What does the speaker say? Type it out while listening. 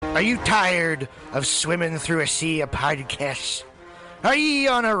Are you tired of swimming through a sea of podcasts? Are ye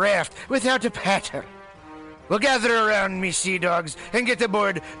on a raft without a paddle? Well, gather around me, sea dogs, and get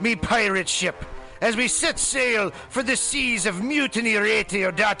aboard me pirate ship as we set sail for the seas of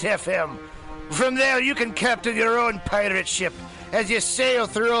MutinyRadio.fm. From there, you can captain your own pirate ship as you sail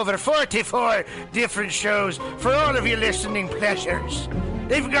through over 44 different shows for all of your listening pleasures.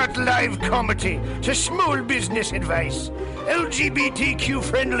 They've got live comedy to small business advice, LGBTQ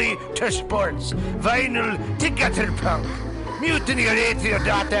friendly to sports, vinyl to gutter punk.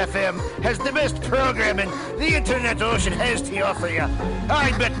 MutinyRadio.fm has the best programming the internet ocean has to offer you.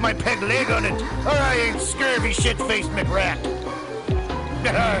 I bet my peg leg on it, or I ain't scurvy shit-faced McRat.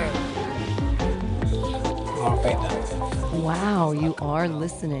 Wow, you are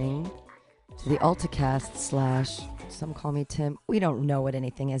listening to the Alta-Cast / some call me Tim. We don't know what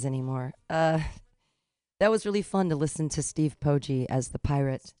anything is anymore. That was really fun to listen to Steve Poggi as the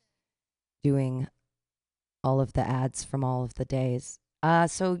pirate doing all of the ads from all of the days.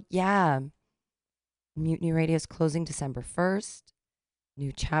 So yeah, Mutiny Radio is closing December 1st.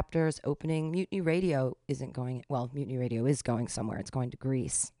 New chapters opening. Mutiny Radio isn't going, well, Mutiny Radio is going somewhere. It's going to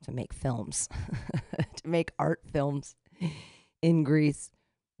Greece to make films, to make art films in Greece,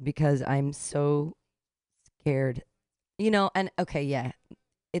 because I'm so scared. You know, and okay, yeah,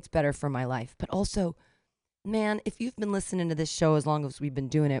 it's better for my life. But also, man, if you've been listening to this show as long as we've been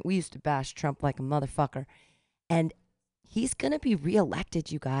doing it, we used to bash Trump like a motherfucker. And he's going to be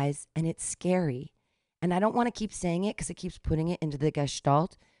reelected, you guys, and it's scary. And I don't want to keep saying it because it keeps putting it into the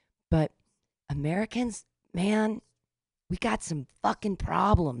gestalt. But Americans, man, we got some fucking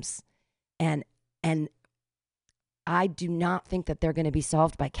problems. And I do not think that they're going to be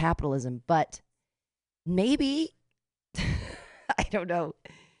solved by capitalism. But maybe, I don't know.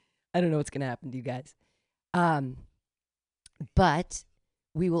 I don't know what's going to happen to you guys. But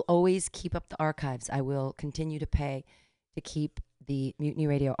we will always keep up the archives. I will continue to pay to keep the Mutiny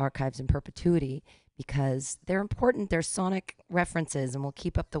Radio archives in perpetuity because they're important. They're sonic references, and we'll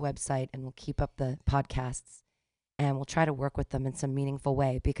keep up the website and we'll keep up the podcasts, and we'll try to work with them in some meaningful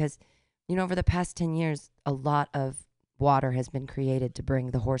way because, you know, over the past 10 years, a lot of water has been created to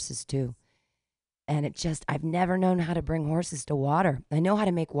bring the horses to. And it just, I've never known how to bring horses to water. I know how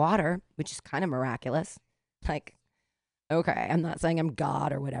to make water, which is kind of miraculous. Like, okay, I'm not saying I'm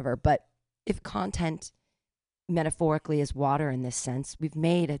God or whatever, but if content metaphorically is water in this sense, we've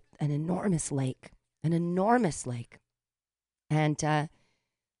made an enormous lake. And,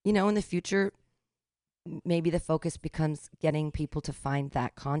 you know, in the future, maybe the focus becomes getting people to find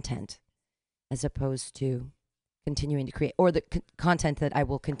that content as opposed to continuing to create, or the content that I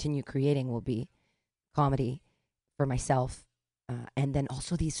will continue creating will be comedy for myself. And then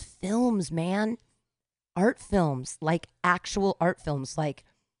also these films, man. Art films, like actual art films, like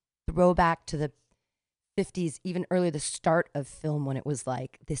throwback to the 50s, even earlier, the start of film when it was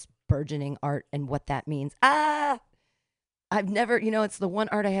like this burgeoning art and what that means. I've never, you know, it's the one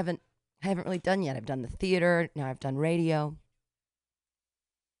art I haven't really done yet. I've done the theater, now I've done radio,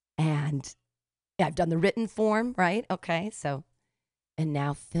 and yeah, I've done the written form, right? Okay, so, and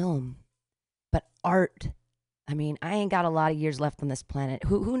now film. But art, I mean, I ain't got a lot of years left on this planet.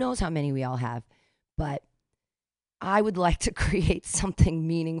 Who knows how many we all have? But I would like to create something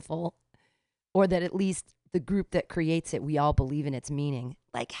meaningful, or that at least the group that creates it, we all believe in its meaning.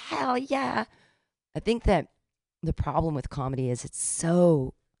 Like, hell yeah. I think that the problem with comedy is it's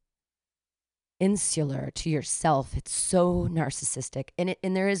so insular to yourself. It's so narcissistic.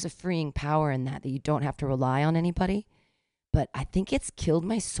 And there is a freeing power in that you don't have to rely on anybody. But I think it's killed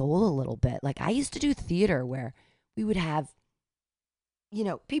my soul a little bit. Like, I used to do theater where we would have, you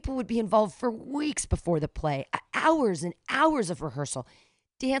know, people would be involved for weeks before the play, hours and hours of rehearsal,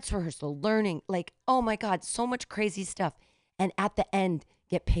 dance rehearsal, learning, like, oh my God, so much crazy stuff. And at the end,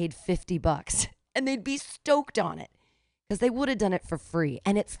 get paid $50 and they'd be stoked on it because they would have done it for free.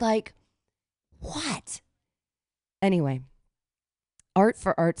 And it's like, what? Anyway, art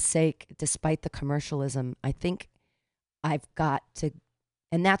for art's sake, despite the commercialism, I think I've got to,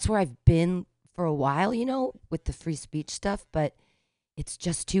 and that's where I've been for a while, you know, with the free speech stuff, but it's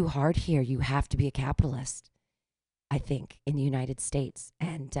just too hard here. You have to be a capitalist, I think, in the United States.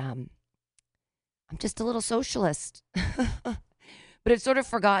 And I'm just a little socialist. But I've sort of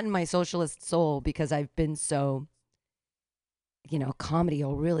forgotten my socialist soul because I've been so, you know, comedy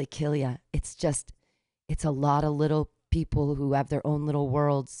will really kill you. It's just, it's a lot of little people who have their own little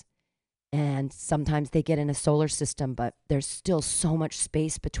worlds. And sometimes they get in a solar system, but there's still so much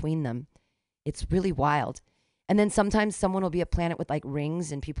space between them. It's really wild. And then sometimes someone will be a planet with like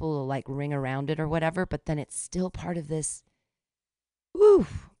rings and people will like ring around it or whatever, but then it's still part of this. Ooh,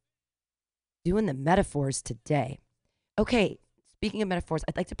 Doing the metaphors today. Okay, speaking of metaphors,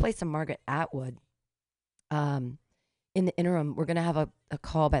 I'd like to play some Margaret Atwood. In the interim, we're going to have a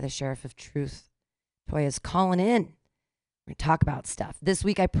call by the Sheriff of Truth. Toya's calling in. We're going to talk about stuff. This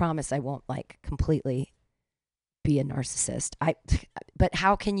week, I promise I won't, completely be a narcissist. But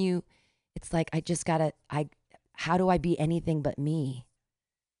how can you, it's like, how do I be anything but me?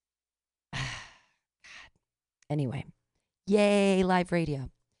 Anyway, yay, live radio.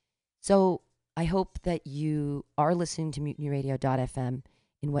 So I hope that you are listening to MutinyRadio.fm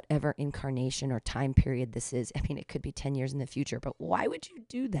in whatever incarnation or time period this is. I mean, it could be 10 years in the future, but why would you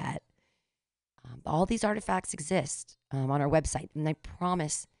do that? All these artifacts exist on our website. And I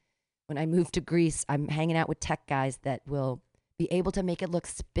promise when I move to Greece, I'm hanging out with tech guys that will be able to make it look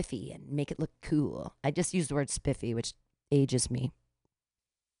spiffy and make it look cool. I just used the word spiffy, which ages me.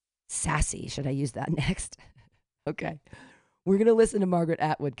 Sassy. Should I use that next? Okay. We're going to listen to Margaret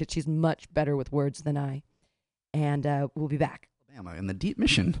Atwood because she's much better with words than I. And we'll be back. Alabama and the Deep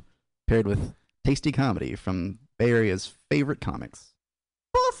Mission, paired with tasty comedy from Bay Area's favorite comics.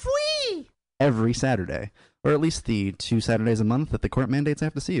 Buffy! Every Saturday, or at least the 2 Saturdays a month that the court mandates I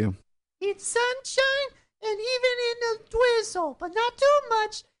have to see you. It's sunshine and even in a drizzle, but not too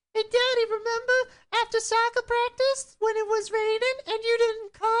much. Hey, Daddy, remember after soccer practice when it was raining and you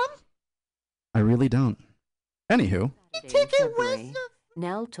didn't come? I really don't. Anywho.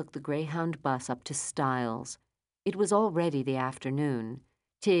 Nell took the Greyhound bus up to Styles. It was already the afternoon.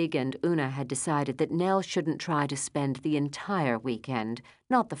 Tig and Una had decided that Nell shouldn't try to spend the entire weekend,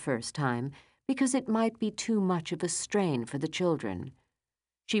 not the first time, because it might be too much of a strain for the children.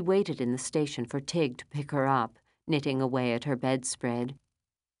 She waited in the station for Tig to pick her up, knitting away at her bedspread.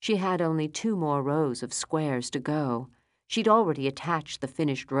 She had only 2 more rows of squares to go. She'd already attached the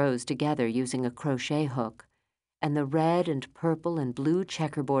finished rows together using a crochet hook, and the red and purple and blue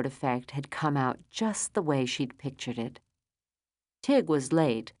checkerboard effect had come out just the way she'd pictured it. Tig was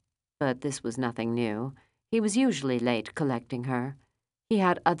late, but this was nothing new. He was usually late collecting her. He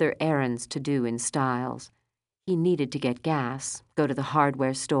had other errands to do in Styles. He needed to get gas, go to the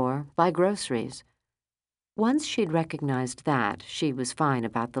hardware store, buy groceries. Once she'd recognized that, she was fine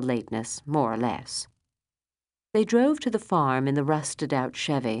about the lateness, more or less. They drove to the farm in the rusted-out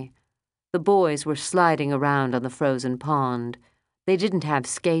Chevy. The boys were sliding around on the frozen pond. They didn't have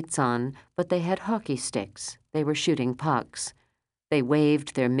skates on, but they had hockey sticks. They were shooting pucks. They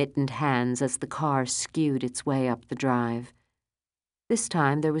waved their mittened hands as the car skewed its way up the drive. This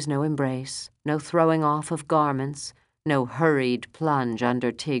time there was no embrace, no throwing off of garments, no hurried plunge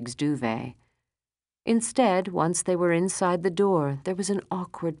under Tig's duvet. Instead, once they were inside the door, there was an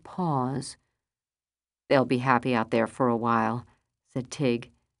awkward pause. "They'll be happy out there for a while," said Tig.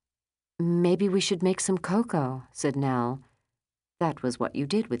 "Maybe we should make some cocoa," said Nell. That was what you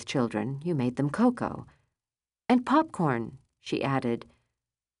did with children. You made them cocoa. "And popcorn," she added.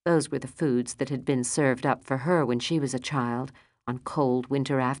 Those were the foods that had been served up for her when she was a child, on cold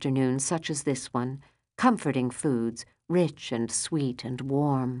winter afternoons such as this one, comforting foods, rich and sweet and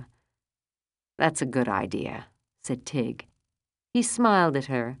warm. "That's a good idea," said Tig. He smiled at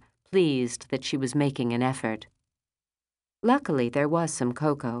her, pleased that she was making an effort. Luckily, there was some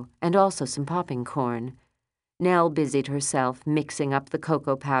cocoa, and also some popping corn. Nell busied herself mixing up the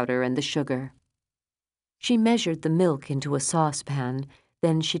cocoa powder and the sugar. She measured the milk into a saucepan,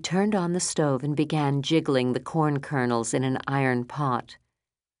 then she turned on the stove and began jiggling the corn kernels in an iron pot.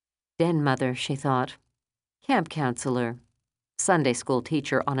 Den mother, she thought. Camp counselor. Sunday school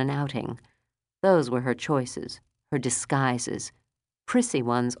teacher on an outing. Those were her choices, her disguises. Prissy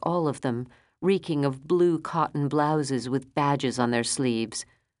ones, all of them, reeking of blue cotton blouses with badges on their sleeves.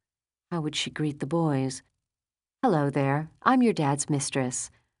 How would she greet the boys? "Hello there, I'm your dad's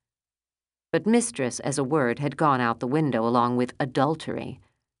mistress." But mistress as a word had gone out the window along with adultery.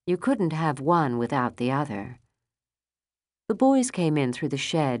 You couldn't have one without the other. The boys came in through the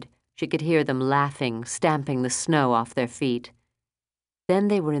shed. She could hear them laughing, stamping the snow off their feet. Then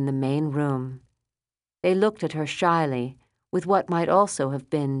they were in the main room. They looked at her shyly, with what might also have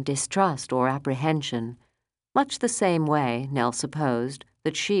been distrust or apprehension, much the same way, Nell supposed,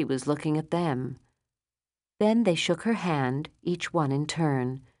 that she was looking at them. Then they shook her hand, each one in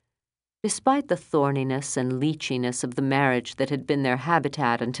turn. Despite the thorniness and leechiness of the marriage that had been their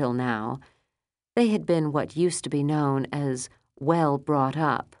habitat until now, they had been what used to be known as well brought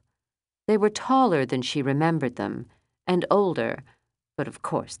up. They were taller than she remembered them, and older, but of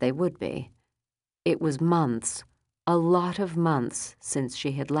course they would be. It was months, a lot of months, since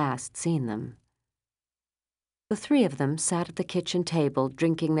she had last seen them. The 3 of them sat at the kitchen table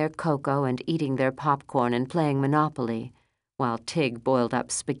drinking their cocoa and eating their popcorn and playing Monopoly, while Tig boiled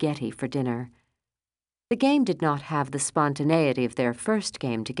up spaghetti for dinner. The game did not have the spontaneity of their first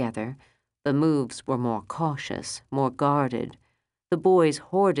game together. The moves were more cautious, more guarded. The boys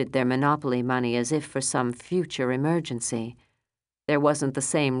hoarded their Monopoly money as if for some future emergency. There wasn't the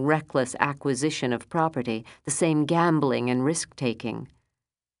same reckless acquisition of property, the same gambling and risk-taking.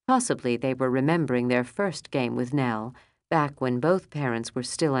 Possibly they were remembering their first game with Nell, back when both parents were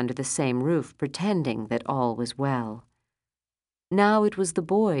still under the same roof, pretending that all was well. Now it was the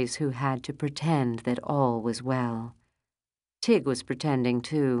boys who had to pretend that all was well. Tig was pretending,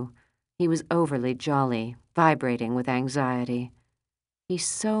 too. He was overly jolly, vibrating with anxiety. He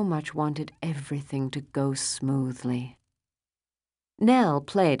so much wanted everything to go smoothly. Nell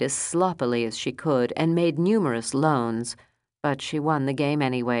played as sloppily as she could and made numerous loans, but she won the game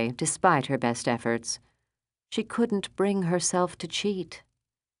anyway, despite her best efforts. She couldn't bring herself to cheat.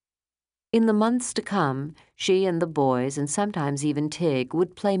 In the months to come, she and the boys, and sometimes even Tig,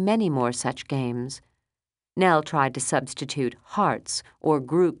 would play many more such games. Nell tried to substitute hearts or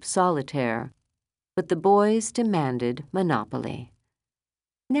group solitaire, but the boys demanded Monopoly.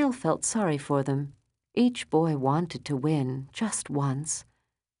 Nell felt sorry for them. Each boy wanted to win, just once.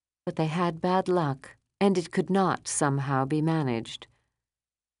 But they had bad luck, and it could not somehow be managed.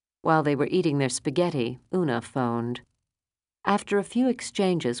 While they were eating their spaghetti, Una phoned. After a few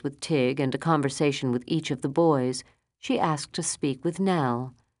exchanges with Tig and a conversation with each of the boys, she asked to speak with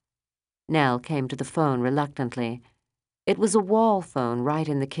Nell. Nell came to the phone reluctantly. It was a wall phone right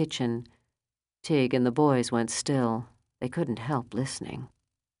in the kitchen. Tig and the boys went still. They couldn't help listening.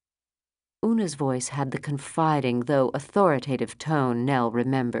 Una's voice had the confiding, though authoritative tone Nell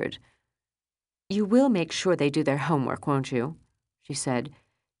remembered. "You will make sure they do their homework, won't you?" she said.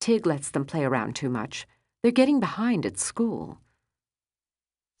 "Tig lets them play around too much. They're getting behind at school."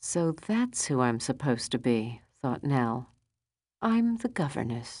 So that's who I'm supposed to be, thought Nell. I'm the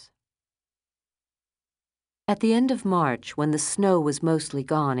governess. At the end of March, when the snow was mostly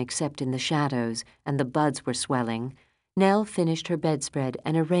gone except in the shadows and the buds were swelling, Nell finished her bedspread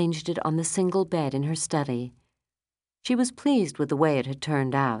and arranged it on the single bed in her study. She was pleased with the way it had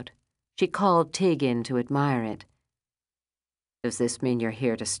turned out. She called Tig in to admire it. "Does this mean you're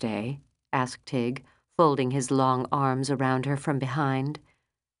here to stay?" asked Tig, folding his long arms around her from behind.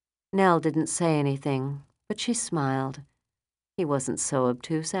 Nell didn't say anything, but she smiled. He wasn't so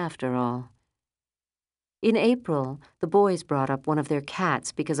obtuse after all. In April, the boys brought up one of their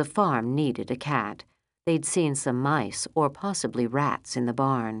cats because a farm needed a cat. They'd seen some mice or possibly rats in the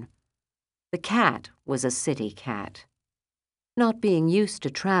barn. The cat was a city cat. Not being used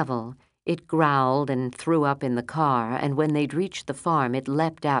to travel, it growled and threw up in the car, and when they'd reached the farm, it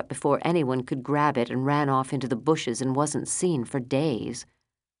leapt out before anyone could grab it and ran off into the bushes and wasn't seen for days.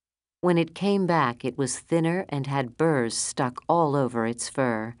 When it came back, it was thinner and had burrs stuck all over its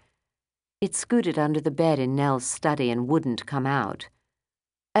fur. It scooted under the bed in Nell's study and wouldn't come out.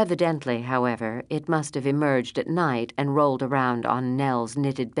 Evidently, however, it must have emerged at night and rolled around on Nell's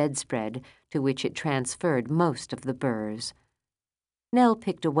knitted bedspread, to which it transferred most of the burrs. Nell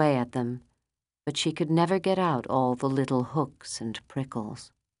picked away at them, but she could never get out all the little hooks and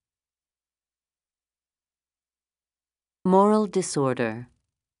prickles. Moral disorder.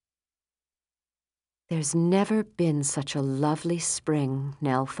 There's never been such a lovely spring,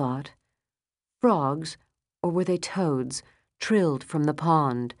 Nell thought. Frogs, or were they toads, trilled from the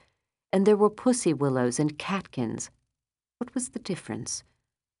pond, and there were pussy willows and catkins. What was the difference?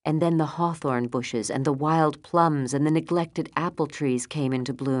 And then the hawthorn bushes and the wild plums and the neglected apple trees came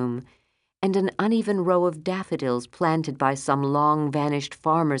into bloom, and an uneven row of daffodils planted by some long-vanished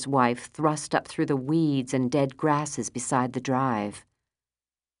farmer's wife thrust up through the weeds and dead grasses beside the drive.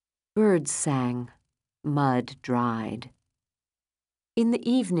 Birds sang. Mud dried. In the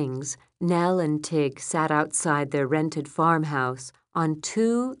evenings, Nell and Tig sat outside their rented farmhouse on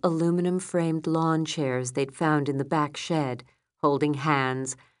 2 aluminum-framed lawn chairs they'd found in the back shed, holding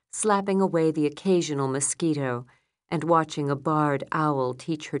hands, slapping away the occasional mosquito, and watching a barred owl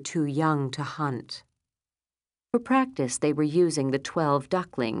teach her 2 young to hunt. For practice, they were using the 12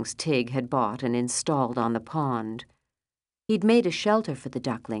 ducklings Tig had bought and installed on the pond. He'd made a shelter for the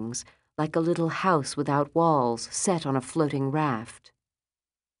ducklings, like a little house without walls set on a floating raft.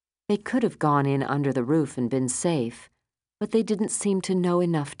 They could have gone in under the roof and been safe, but they didn't seem to know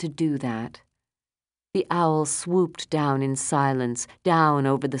enough to do that. The owl swooped down in silence, down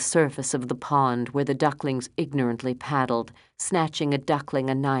over the surface of the pond where the ducklings ignorantly paddled, snatching a duckling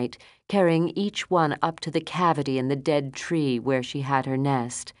a night, carrying each one up to the cavity in the dead tree where she had her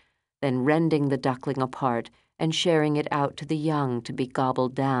nest, then rending the duckling apart and sharing it out to the young to be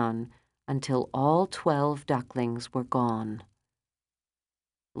gobbled down, until all 12 ducklings were gone.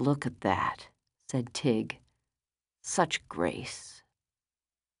 "Look at that," said Tig. "Such grace."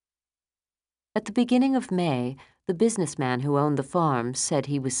 At the beginning of May, the businessman who owned the farm said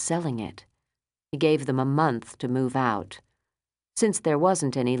he was selling it. He gave them a month to move out. Since there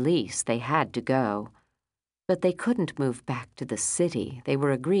wasn't any lease, they had to go. But they couldn't move back to the city. They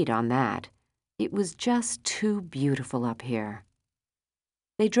were agreed on that. It was just too beautiful up here.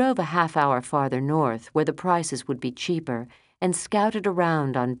 They drove a half-hour farther north, where the prices would be cheaper, and scouted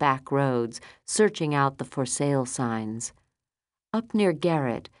around on back roads, searching out the for-sale signs. Up near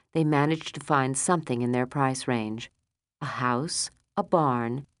Garrett, they managed to find something in their price range: a house, a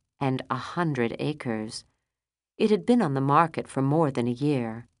barn, and 100 acres. It had been on the market for more than a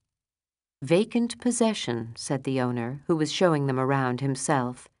year. "Vacant possession," said the owner, who was showing them around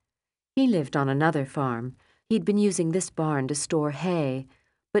himself. He lived on another farm. He'd been using this barn to store hay,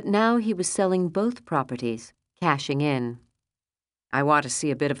 but now he was selling both properties, cashing in. "I want to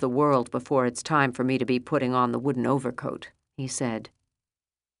see a bit of the world before it's time for me to be putting on the wooden overcoat," he said.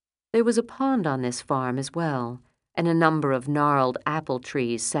 There was a pond on this farm as well, and a number of gnarled apple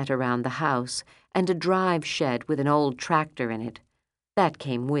trees set around the house, and a drive shed with an old tractor in it. That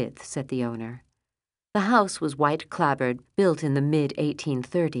came with, said the owner. The house was white-clapboard, built in the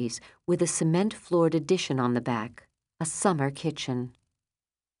mid-1830s, with a cement-floored addition on the back, a summer kitchen.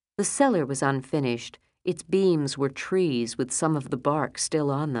 The cellar was unfinished. Its beams were trees with some of the bark still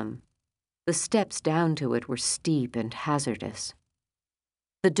on them. The steps down to it were steep and hazardous.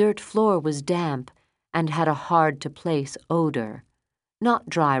 The dirt floor was damp and had a hard-to-place odor. Not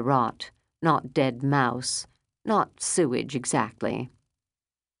dry rot, not dead mouse, not sewage exactly.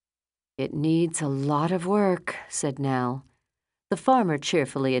 "It needs a lot of work," said Nell. The farmer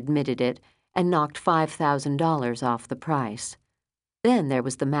cheerfully admitted it and knocked $5,000 off the price. Then there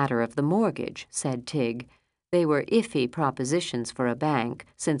was the matter of the mortgage, said Tig. They were iffy propositions for a bank,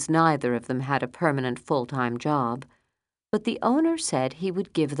 since neither of them had a permanent full-time job. But the owner said he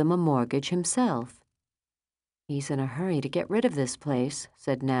would give them a mortgage himself. "He's in a hurry to get rid of this place,"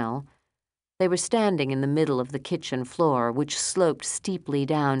 said Nell. They were standing in the middle of the kitchen floor, which sloped steeply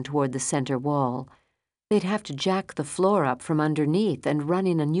down toward the center wall. They'd have to jack the floor up from underneath and run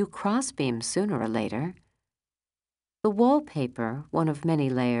in a new crossbeam sooner or later. The wallpaper, one of many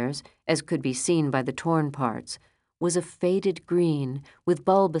layers, as could be seen by the torn parts, was a faded green with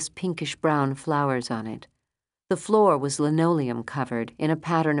bulbous pinkish-brown flowers on it. The floor was linoleum-covered in a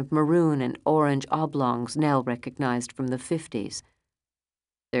pattern of maroon and orange oblongs Nell recognized from the 50s.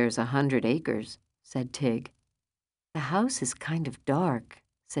 "There's 100 acres," said Tig. "The house is kind of dark,"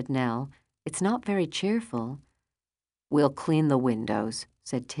 said Nell. "It's not very cheerful." "We'll clean the windows,"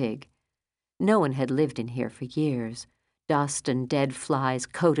 said Tig. No one had lived in here for years. Dust and dead flies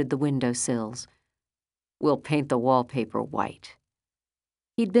coated the windowsills. "We'll paint the wallpaper white."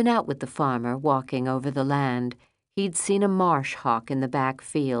 He'd been out with the farmer, walking over the land. He'd seen a marsh hawk in the back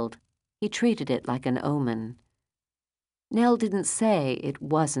field. He treated it like an omen. Nell didn't say it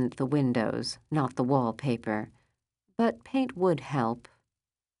wasn't the windows, not the wallpaper, but paint would help.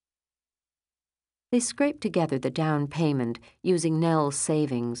 They scraped together the down payment using Nell's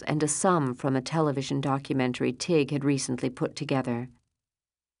savings and a sum from a television documentary Tig had recently put together.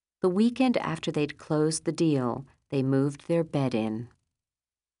 The weekend after they'd closed the deal, they moved their bed in.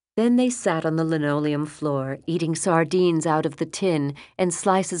 Then they sat on the linoleum floor, eating sardines out of the tin and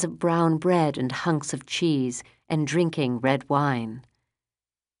slices of brown bread and hunks of cheese, and drinking red wine.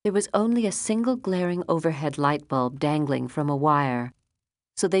 There was only a single glaring overhead light bulb dangling from a wire,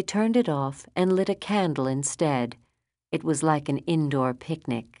 so they turned it off and lit a candle instead. It was like an indoor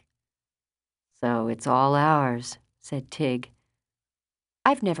picnic. "So it's all ours," said Tig.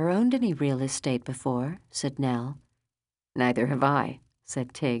 "I've never owned any real estate before," said Nell. "Neither have I,"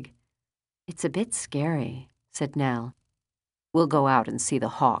 said Tig. "It's a bit scary," said Nell. "We'll go out and see the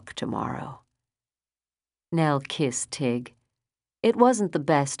hawk tomorrow." Nell kissed Tig. It wasn't the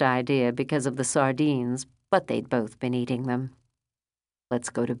best idea because of the sardines, but they'd both been eating them. "Let's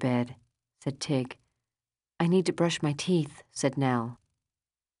go to bed," said Tig. "I need to brush my teeth," said Nell.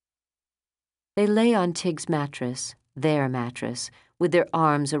 They lay on Tig's mattress, their mattress, with their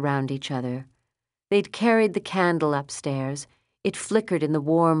arms around each other. They'd carried the candle upstairs. It flickered in the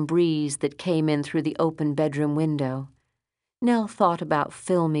warm breeze that came in through the open bedroom window. Nell thought about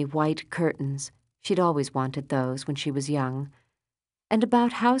filmy white curtains. She'd always wanted those when she was young. And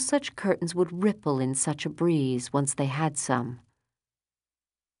about how such curtains would ripple in such a breeze once they had some.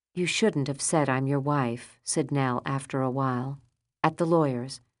 "You shouldn't have said I'm your wife," said Nell after a while, "at the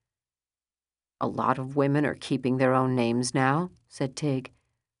lawyer's." "A lot of women are keeping their own names now," said Tig.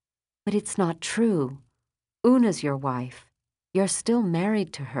 "But it's not true. Una's your wife. You're still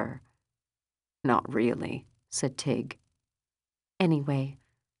married to her." "Not really," said Tig. "Anyway,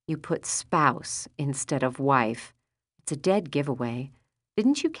 you put spouse instead of wife. It's a dead giveaway.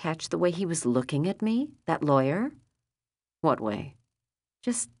 Didn't you catch the way he was looking at me, that lawyer?" "What way?"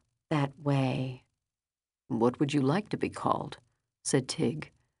 "Just that way." "What would you like to be called?" said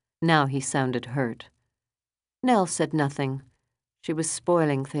Tig. Now he sounded hurt. Nell said nothing. She was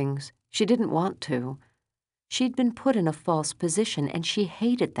spoiling things. She didn't want to. She'd been put in a false position, and she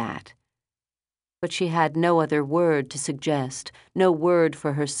hated that. But she had no other word to suggest, no word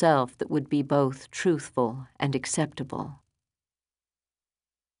for herself that would be both truthful and acceptable.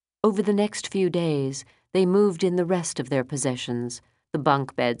 Over the next few days, they moved in the rest of their possessions, the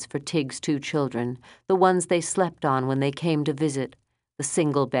bunk beds for Tig's 2 children, the ones they slept on when they came to visit, the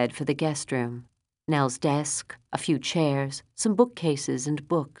single bed for the guest room, Nell's desk, a few chairs, some bookcases and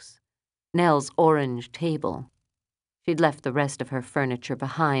books, Nell's orange table. She'd left the rest of her furniture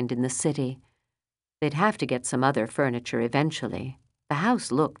behind in the city. They'd have to get some other furniture eventually. The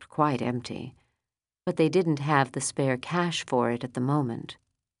house looked quite empty, but they didn't have the spare cash for it at the moment.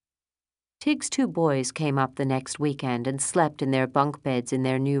 Tig's 2 boys came up the next weekend and slept in their bunk beds in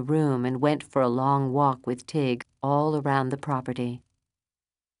their new room and went for a long walk with Tig all around the property.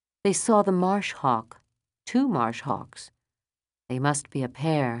 They saw the marsh hawk, 2 marsh hawks. "They must be a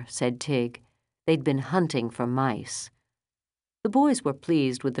pair," said Tig. They'd been hunting for mice. The boys were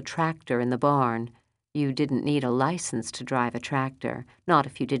pleased with the tractor in the barn. You didn't need a license to drive a tractor, not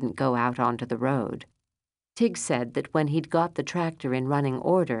if you didn't go out onto the road. Tig said that when he'd got the tractor in running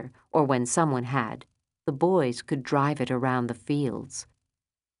order, or when someone had, the boys could drive it around the fields.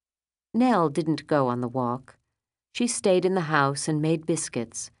 Nell didn't go on the walk. She stayed in the house and made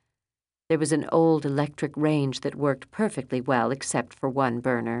biscuits. There was an old electric range that worked perfectly well except for one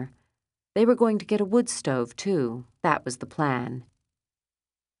burner. They were going to get a wood stove, too. That was the plan.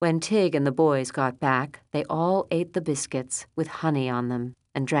 When Tig and the boys got back, they all ate the biscuits with honey on them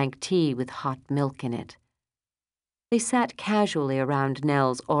and drank tea with hot milk in it. They sat casually around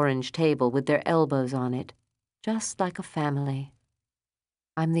Nell's orange table with their elbows on it, just like a family.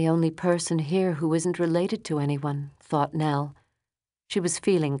 "I'm the only person here who isn't related to anyone," thought Nell. She was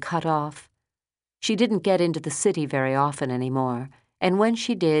feeling cut off. She didn't get into the city very often anymore, and when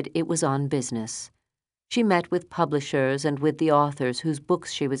she did, it was on business. She met with publishers and with the authors whose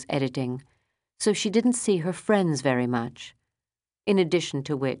books she was editing, so she didn't see her friends very much. In addition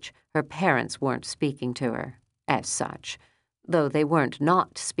to which, her parents weren't speaking to her, as such, though they weren't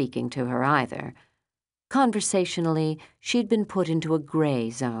not speaking to her either. Conversationally, she'd been put into a gray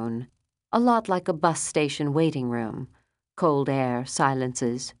zone, a lot like a bus station waiting room. Cold air,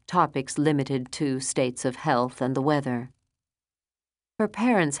 silences, topics limited to states of health and the weather. Her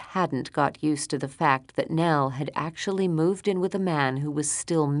parents hadn't got used to the fact that Nell had actually moved in with a man who was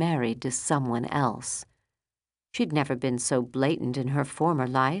still married to someone else. She'd never been so blatant in her former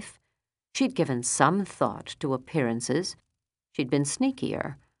life. She'd given some thought to appearances. She'd been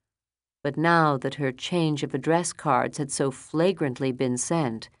sneakier. But now that her change of address cards had so flagrantly been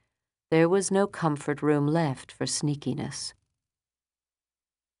sent, there was no comfort room left for sneakiness.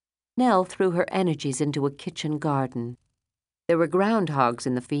 Nell threw her energies into a kitchen garden. There were groundhogs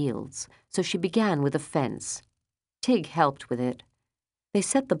in the fields, so she began with a fence. Tig helped with it. They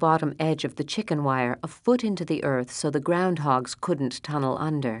set the bottom edge of the chicken wire a foot into the earth so the groundhogs couldn't tunnel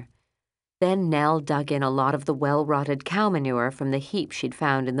under. Then Nell dug in a lot of the well-rotted cow manure from the heap she'd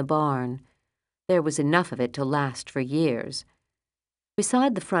found in the barn. There was enough of it to last for years.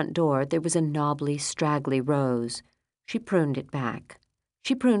 Beside the front door, there was a knobbly, straggly rose. She pruned it back.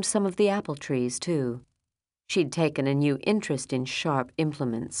 She pruned some of the apple trees, too. She'd taken a new interest in sharp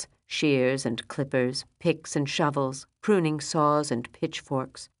implements, shears and clippers, picks and shovels, pruning saws and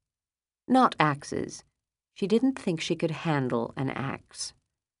pitchforks. Not axes. She didn't think she could handle an axe.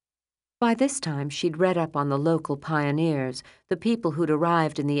 By this time, she'd read up on the local pioneers, the people who'd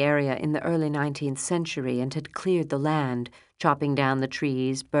arrived in the area in the early 19th century and had cleared the land, chopping down the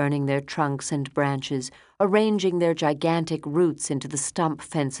trees, burning their trunks and branches, arranging their gigantic roots into the stump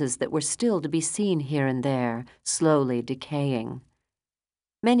fences that were still to be seen here and there, slowly decaying.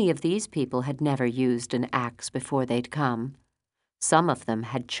 Many of these people had never used an axe before they'd come. Some of them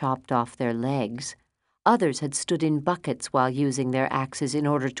had chopped off their legs. Others had stood in buckets while using their axes in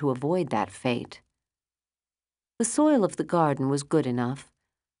order to avoid that fate. The soil of the garden was good enough,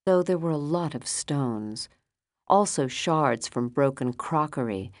 though there were a lot of stones, also shards from broken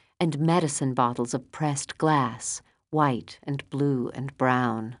crockery and medicine bottles of pressed glass, white and blue and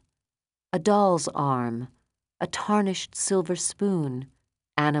brown. A doll's arm, a tarnished silver spoon,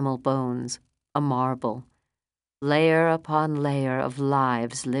 animal bones, a marble. layer upon layer of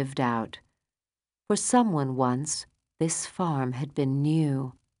lives lived out. For someone once, this farm had been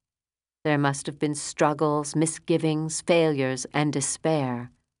new. There must have been struggles, misgivings, failures, and despair.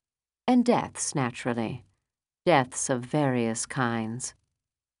 And deaths, naturally. Deaths of various kinds.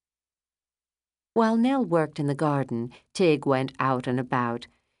 While Nell worked in the garden, Tig went out and about.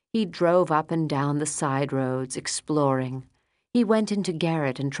 He drove up and down the side roads, exploring. He went into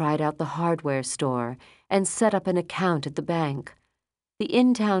Garrett and tried out the hardware store and set up an account at the bank. The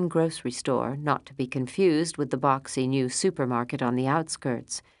in-town grocery store, not to be confused with the boxy new supermarket on the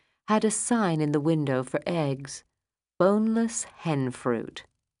outskirts, had a sign in the window for eggs, boneless hen fruit.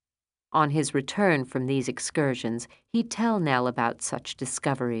 On his return from these excursions, he'd tell Nell about such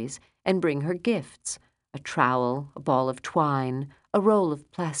discoveries and bring her gifts, a trowel, a ball of twine, a roll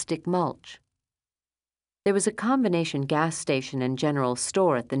of plastic mulch. There was a combination gas station and general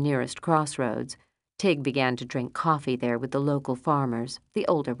store at the nearest crossroads. Tig began to drink coffee there with the local farmers, the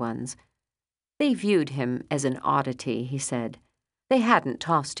older ones. They viewed him as an oddity, he said. They hadn't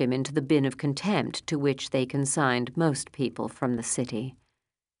tossed him into the bin of contempt to which they consigned most people from the city.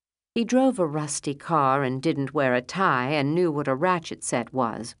 He drove a rusty car and didn't wear a tie and knew what a ratchet set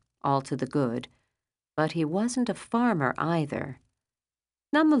was, all to the good. But he wasn't a farmer either.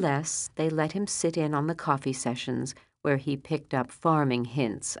 Nonetheless, they let him sit in on the coffee sessions where he picked up farming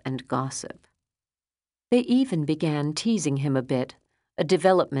hints and gossip. They even began teasing him a bit, a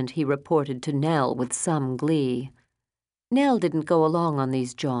development he reported to Nell with some glee. Nell didn't go along on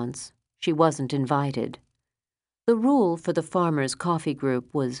these jaunts. She wasn't invited. The rule for the farmers' coffee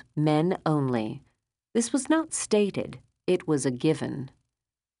group was men only. This was not stated, it was a given.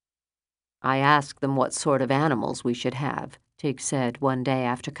 I asked them what sort of animals we should have, Tig said one day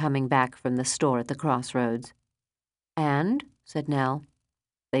after coming back from the store at the crossroads. And, said Nell,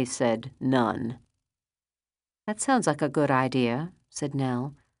 they said none. That sounds like a good idea, said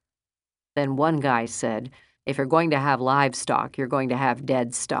Nell. Then one guy said, if you're going to have livestock, you're going to have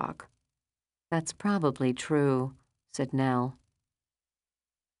dead stock. That's probably true, said Nell.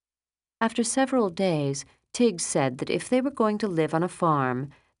 After several days, Tig said that if they were going to live on a farm,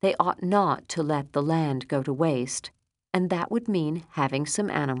 they ought not to let the land go to waste, and that would mean having some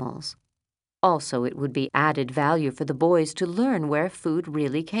animals. Also, it would be added value for the boys to learn where food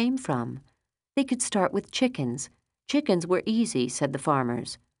really came from. They could start with chickens. Chickens were easy, said the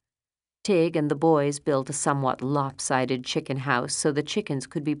farmers. Tig and the boys built a somewhat lopsided chicken house so the chickens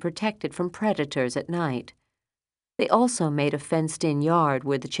could be protected from predators at night. They also made a fenced-in yard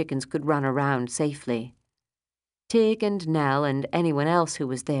where the chickens could run around safely. Tig and Nell and anyone else who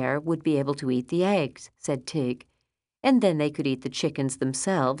was there would be able to eat the eggs, said Tig, and then they could eat the chickens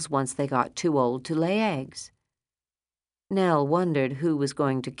themselves once they got too old to lay eggs. Nell wondered who was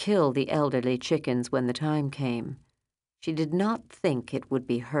going to kill the elderly chickens when the time came. She did not think it would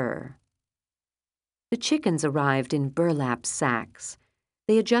be her. The chickens arrived in burlap sacks.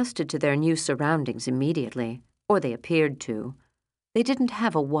 They adjusted to their new surroundings immediately, or they appeared to. They didn't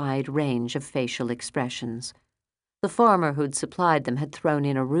have a wide range of facial expressions. The farmer who'd supplied them had thrown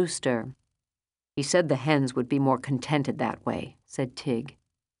in a rooster. He said the hens would be more contented that way, said Tig.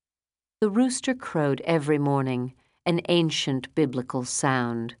 The rooster crowed every morning, an ancient biblical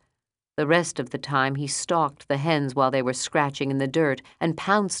sound. The rest of the time he stalked the hens while they were scratching in the dirt and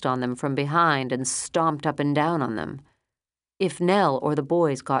pounced on them from behind and stomped up and down on them. If Nell or the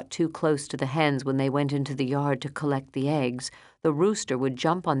boys got too close to the hens when they went into the yard to collect the eggs, the rooster would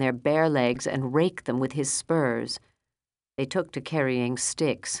jump on their bare legs and rake them with his spurs. They took to carrying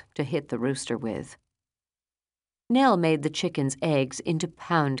sticks to hit the rooster with. Nell made the chickens' eggs into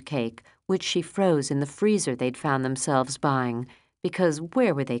pound cake, which she froze in the freezer they'd found themselves buying, because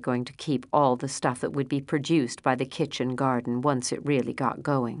where were they going to keep all the stuff that would be produced by the kitchen garden once it really got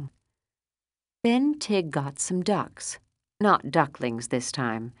going? Then Tig got some ducks, not ducklings this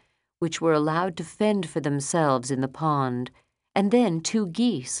time, which were allowed to fend for themselves in the pond, and then 2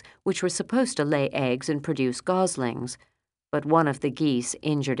 geese, which were supposed to lay eggs and produce goslings, but one of the geese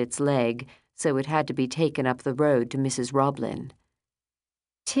injured its leg, so it had to be taken up the road to Mrs. Roblin.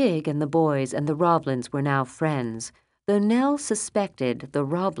 Tig and the boys and the Roblins were now friends, though Nell suspected the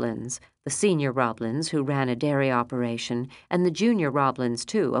Roblins, the senior Roblins who ran a dairy operation, and the junior Roblins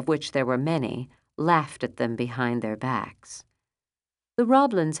too, of which there were many, laughed at them behind their backs. The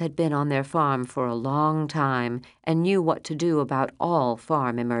Roblins had been on their farm for a long time and knew what to do about all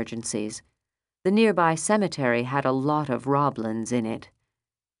farm emergencies. The nearby cemetery had a lot of Roblins in it.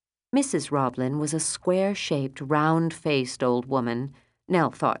 Mrs. Roblin was a square-shaped, round-faced old woman. Nell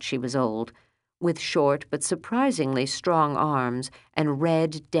thought she was old, With short but surprisingly strong arms and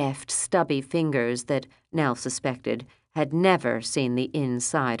red, deft, stubby fingers that, Nell suspected, had never seen the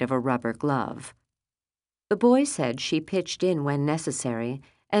inside of a rubber glove. The boy said she pitched in when necessary,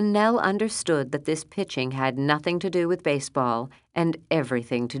 and Nell understood that this pitching had nothing to do with baseball and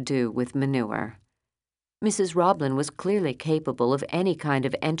everything to do with manure. Mrs. Roblin was clearly capable of any kind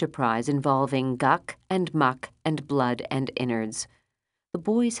of enterprise involving guck and muck and blood and innards. The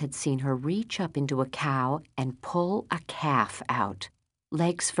boys had seen her reach up into a cow and pull a calf out,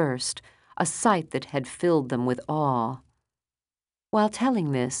 legs first, a sight that had filled them with awe. While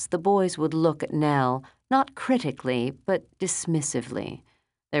telling this, the boys would look at Nell, not critically, but dismissively.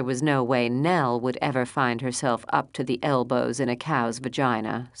 There was no way Nell would ever find herself up to the elbows in a cow's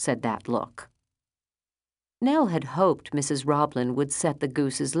vagina, said that look. Nell had hoped Mrs. Roblin would set the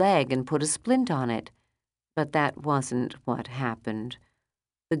goose's leg and put a splint on it, but that wasn't what happened.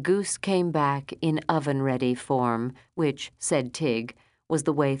 The goose came back in oven-ready form, which, said Tig, was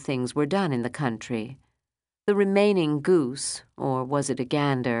the way things were done in the country. The remaining goose, or was it a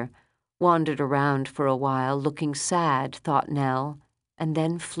gander, wandered around for a while, looking sad, thought Nell, and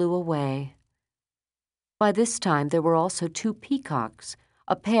then flew away. By this time there were also 2 peacocks,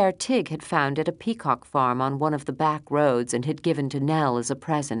 a pair Tig had found at a peacock farm on one of the back roads and had given to Nell as a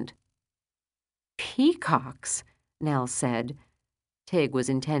present. "Peacocks?" Nell said. Tig was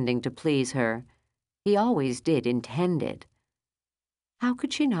intending to please her. He always did intend it. How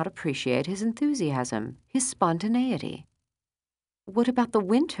could she not appreciate his enthusiasm, his spontaneity? "What about the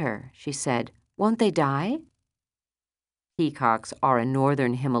winter?" she said. "Won't they die?" "Peacocks are a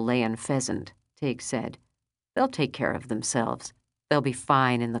northern Himalayan pheasant," Tig said. "They'll take care of themselves. They'll be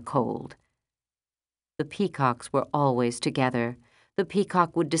fine in the cold." The peacocks were always together. The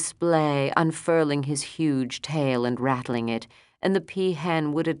peacock would display, unfurling his huge tail and rattling it, and the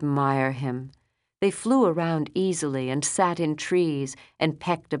peahen would admire him. They flew around easily and sat in trees and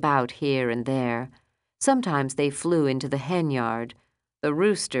pecked about here and there. Sometimes they flew into the hen yard. The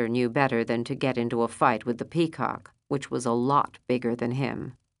rooster knew better than to get into a fight with the peacock, which was a lot bigger than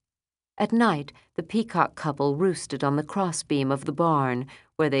him. At night, the peacock couple roosted on the crossbeam of the barn,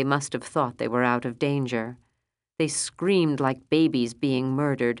 where they must have thought they were out of danger. They screamed like babies being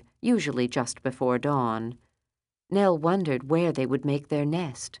murdered, usually just before dawn. Nell wondered where they would make their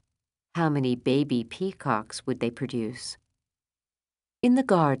nest. How many baby peacocks would they produce? In the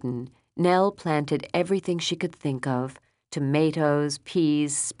garden, Nell planted everything she could think of: tomatoes,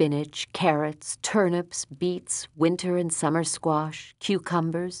 peas, spinach, carrots, turnips, beets, winter and summer squash,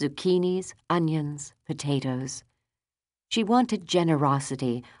 cucumbers, zucchinis, onions, potatoes. She wanted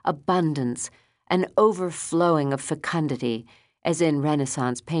generosity, abundance, an overflowing of fecundity, as in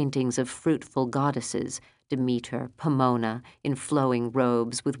Renaissance paintings of fruitful goddesses, Demeter, Pomona, in flowing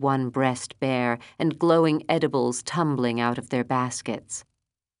robes with one breast bare and glowing edibles tumbling out of their baskets.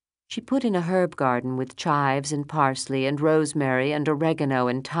 She put in a herb garden with chives and parsley and rosemary and oregano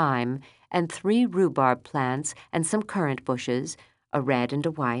and thyme, and 3 rhubarb plants and some currant bushes, a red and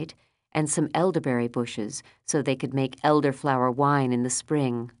a white, and some elderberry bushes, so they could make elderflower wine in the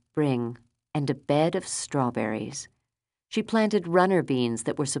spring, and a bed of strawberries. She planted runner beans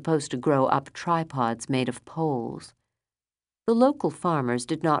that were supposed to grow up tripods made of poles. The local farmers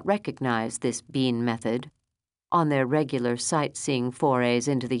did not recognize this bean method. On their regular sightseeing forays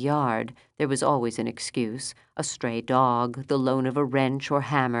into the yard, there was always an excuse: a stray dog, the loan of a wrench or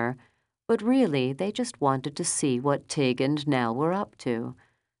hammer. But really, they just wanted to see what Tig and Nell were up to.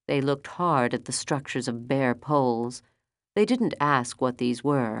 They looked hard at the structures of bare poles. They didn't ask what these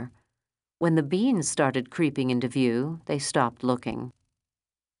were. When the beans started creeping into view, they stopped looking.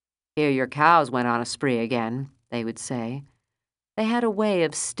 "Here your cows went on a spree again," they would say. They had a way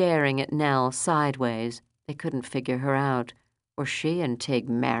of staring at Nell sideways. They couldn't figure her out. Were she and Tig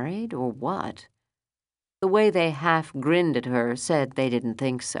married, or what? The way they half grinned at her said they didn't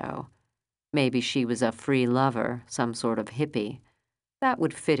think so. Maybe she was a free lover, some sort of hippie. That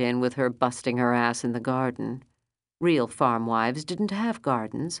would fit in with her busting her ass in the garden. Real farm wives didn't have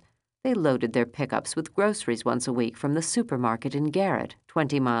gardens. They loaded their pickups with groceries once a week from the supermarket in Garrett,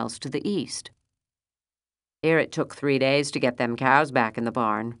 20 miles to the east. "Here it took 3 days to get them cows back in the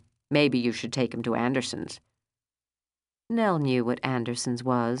barn. Maybe you should take 'em to Anderson's." Nell knew what Anderson's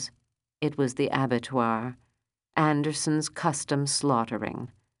was. It was the abattoir. Anderson's custom slaughtering.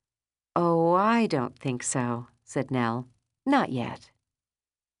 "Oh, I don't think so," said Nell. "Not yet."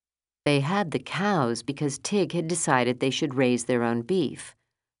 They had the cows because Tig had decided they should raise their own beef.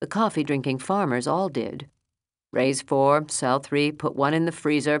 The coffee-drinking farmers all did. "Raise 4, sell 3, put 1 in the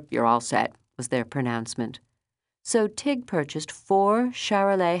freezer, you're all set," was their pronouncement. So Tig purchased 4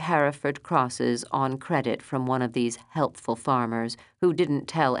 Charolais Hereford crosses on credit from one of these helpful farmers who didn't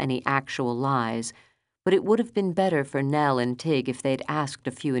tell any actual lies, but it would have been better for Nell and Tig if they'd asked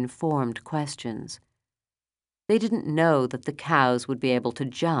a few informed questions. They didn't know that the cows would be able to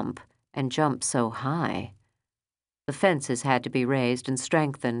jump, and jump so high. The fences had to be raised and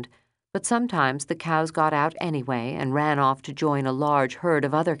strengthened, but sometimes the cows got out anyway and ran off to join a large herd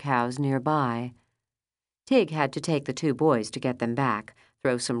of other cows nearby. Tig had to take the 2 boys to get them back,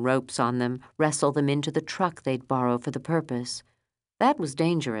 throw some ropes on them, wrestle them into the truck they'd borrow for the purpose. That was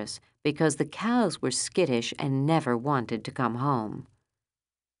dangerous, because the cows were skittish and never wanted to come home.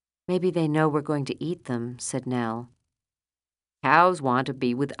 "Maybe they know we're going to eat them," said Nell. "Cows want to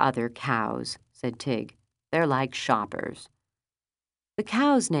be with other cows," said Tig. "They're like shoppers." The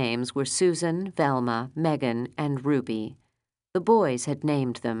cows' names were Susan, Velma, Megan, and Ruby. The boys had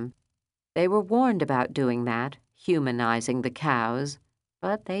named them. They were warned about doing that, humanizing the cows,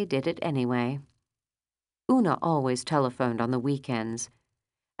 but they did it anyway. Una always telephoned on the weekends.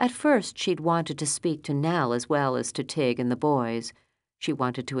 At first, she'd wanted to speak to Nell as well as to Tig and the boys. She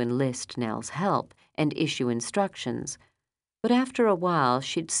wanted to enlist Nell's help and issue instructions. But after a while,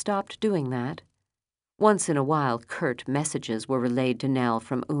 she'd stopped doing that. Once in a while, curt messages were relayed to Nell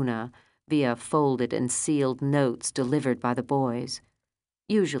from Una via folded and sealed notes delivered by the boys.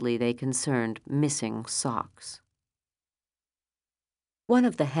 Usually they concerned missing socks. One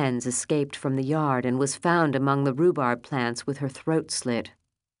of the hens escaped from the yard and was found among the rhubarb plants with her throat slit.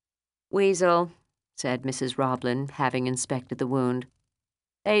 "Weasel," said Mrs. Roblin, having inspected the wound.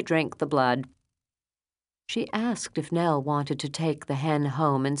 "They drink the blood." She asked if Nell wanted to take the hen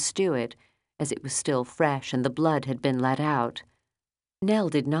home and stew it, as it was still fresh and the blood had been let out. Nell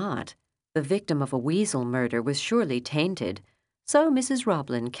did not. The victim of a weasel murder was surely tainted, so Mrs.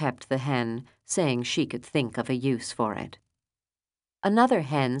 Roblin kept the hen, saying she could think of a use for it. Another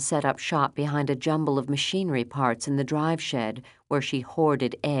hen set up shop behind a jumble of machinery parts in the drive shed, where she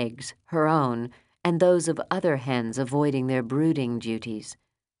hoarded eggs, her own, and those of other hens avoiding their brooding duties.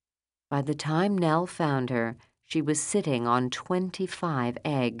 By the time Nell found her, she was sitting on 25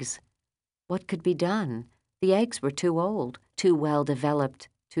 eggs. What could be done? The eggs were too old, too well developed,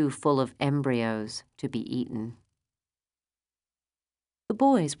 too full of embryos to be eaten. The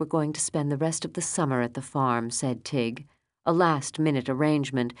boys were going to spend the rest of the summer at the farm, said Tig, a last-minute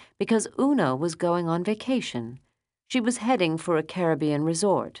arrangement because Una was going on vacation. She was heading for a Caribbean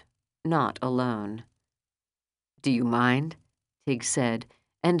resort, not alone. "Do you mind?" Tig said,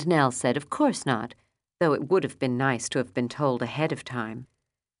 and Nell said of course not, though it would have been nice to have been told ahead of time.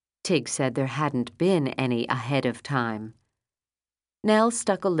 Tig said there hadn't been any ahead of time. Nell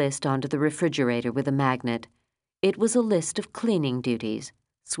stuck a list onto the refrigerator with a magnet. It was a list of cleaning duties: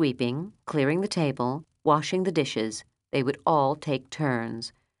 sweeping, clearing the table, washing the dishes. They would all take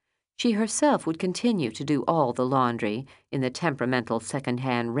turns. She herself would continue to do all the laundry in the temperamental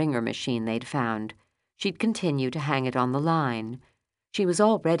second-hand wringer machine they'd found. She'd continue to hang it on the line. She was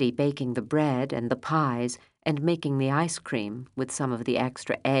already baking the bread and the pies and making the ice cream with some of the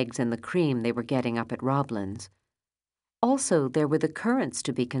extra eggs and the cream they were getting up at Roblin's. Also, there were the currants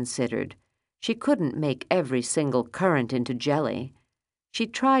to be considered. She couldn't make every single currant into jelly.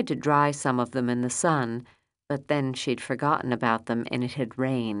 She'd tried to dry some of them in the sun, but then she'd forgotten about them and it had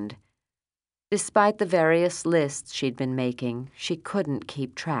rained. Despite the various lists she'd been making, she couldn't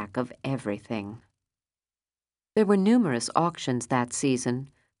keep track of everything. There were numerous auctions that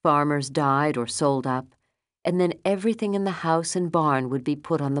season. Farmers died or sold up, and then everything in the house and barn would be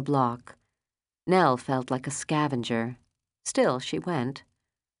put on the block. Nell felt like a scavenger. Still, she went.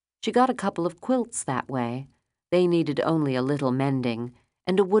 She got a couple of quilts that way. They needed only a little mending,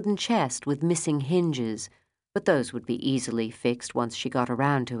 and a wooden chest with missing hinges, but those would be easily fixed once she got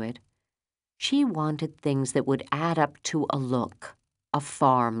around to it. She wanted things that would add up to a look, a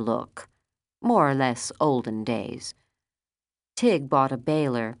farm look, more or less olden days. Tig bought a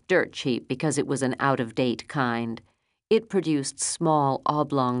baler, dirt cheap because it was an out-of-date kind. It produced small,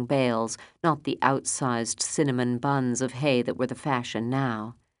 oblong bales, not the outsized cinnamon buns of hay that were the fashion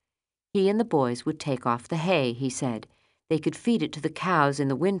now. He and the boys would take off the hay, he said. They could feed it to the cows in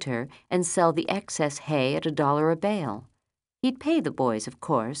the winter and sell the excess hay at $1 a bale. He'd pay the boys, of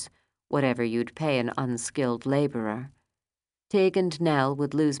course, whatever you'd pay an unskilled laborer. Tig and Nell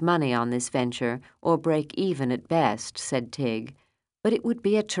would lose money on this venture, or break even at best, said Tig, but it would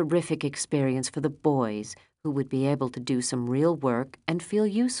be a terrific experience for the boys, who would be able to do some real work and feel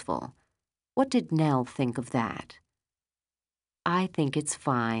useful. What did Nell think of that? "I think it's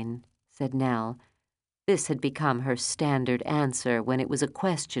fine," said Nell. This had become her standard answer when it was a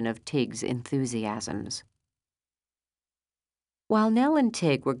question of Tig's enthusiasms. While Nell and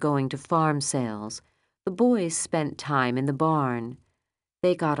Tig were going to farm sales, the boys spent time in the barn.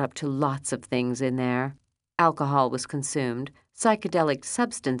 They got up to lots of things in there. Alcohol was consumed, psychedelic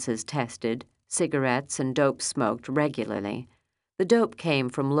substances tested, cigarettes and dope smoked regularly. The dope came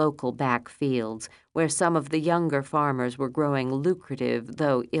from local back fields, where some of the younger farmers were growing lucrative,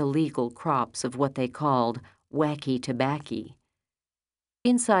 though illegal, crops of what they called wacky tobacco.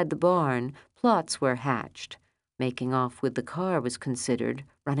 Inside the barn, plots were hatched. Making off with the car was considered,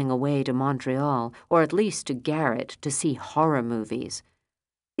 running away to Montreal, or at least to Garrett, to see horror movies.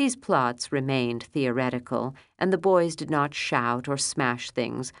 These plots remained theoretical, and the boys did not shout or smash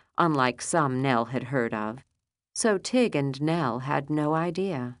things, unlike some Nell had heard of. So Tig and Nell had no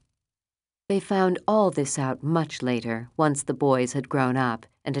idea. They found all this out much later, once the boys had grown up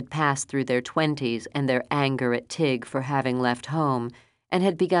and had passed through their 20s and their anger at Tig for having left home, and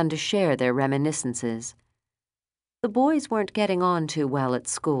had begun to share their reminiscences. The boys weren't getting on too well at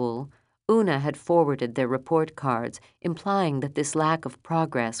school. Una had forwarded their report cards, implying that this lack of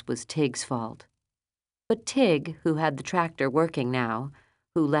progress was Tig's fault. But Tig, who had the tractor working now,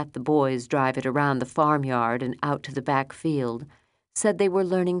 who let the boys drive it around the farmyard and out to the back field, said they were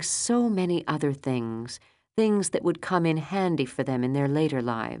learning so many other things, things that would come in handy for them in their later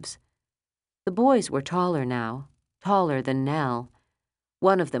lives. The boys were taller now, taller than Nell.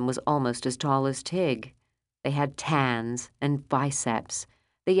 One of them was almost as tall as Tig. They had tans and biceps.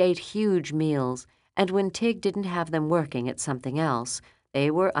 They ate huge meals, and when Tig didn't have them working at something else,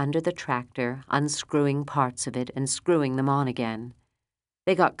 they were under the tractor, unscrewing parts of it and screwing them on again.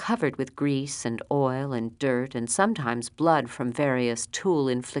 They got covered with grease and oil and dirt and sometimes blood from various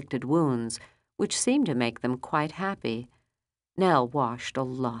tool-inflicted wounds, which seemed to make them quite happy. Nell washed a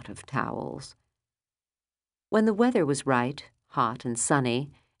lot of towels. When the weather was right, hot and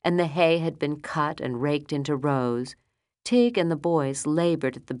sunny, and the hay had been cut and raked into rows, Tig and the boys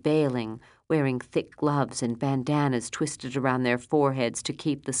labored at the baling, wearing thick gloves and bandanas twisted around their foreheads to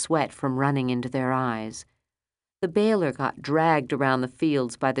keep the sweat from running into their eyes. The baler got dragged around the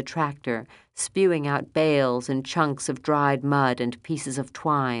fields by the tractor, spewing out bales and chunks of dried mud and pieces of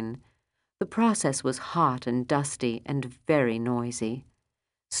twine. The process was hot and dusty and very noisy.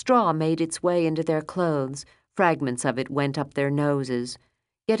 Straw made its way into their clothes. Fragments of it went up their noses.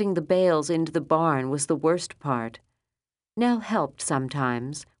 Getting the bales into the barn was the worst part. Nell helped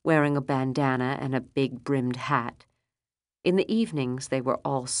sometimes, wearing a bandana and a big-brimmed hat. In the evenings they were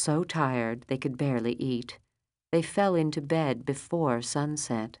all so tired they could barely eat. They fell into bed before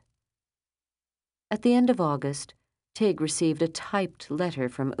sunset. At the end of August, Tig received a typed letter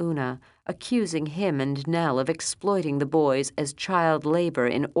from Una, accusing him and Nell of exploiting the boys as child labor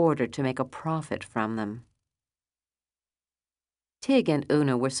in order to make a profit from them. Tig and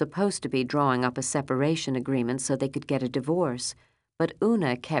Una were supposed to be drawing up a separation agreement so they could get a divorce, but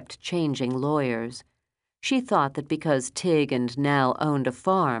Una kept changing lawyers. She thought that because Tig and Nell owned a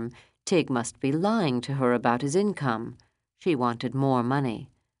farm, Tig must be lying to her about his income. She wanted more money.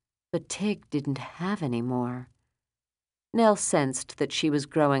 But Tig didn't have any more. Nell sensed that she was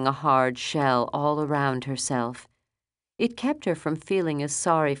growing a hard shell all around herself. It kept her from feeling as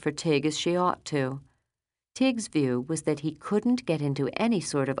sorry for Tig as she ought to. Tig's view was that he couldn't get into any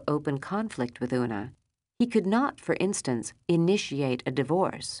sort of open conflict with Una. He could not, for instance, initiate a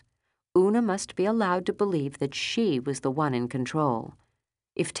divorce. Una must be allowed to believe that she was the one in control.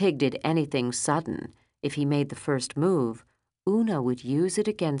 If Tig did anything sudden, if he made the first move, Una would use it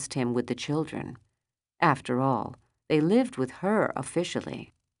against him with the children. After all, they lived with her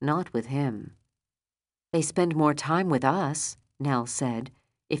officially, not with him. "They spend more time with us," Nell said,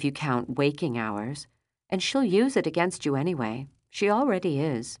 "if you count waking hours. And she'll use it against you anyway. She already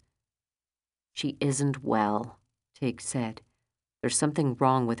is." "She isn't well," Tig said. "There's something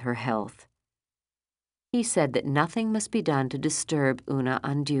wrong with her health." He said that nothing must be done to disturb Una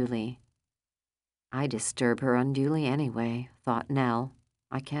unduly. "I disturb her unduly anyway," thought Nell.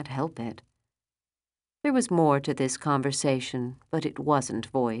 "I can't help it." There was more to this conversation, but it wasn't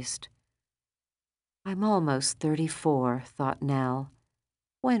voiced. "I'm almost 34, thought Nell.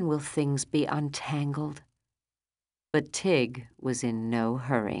 When will things be untangled?" But Tig was in no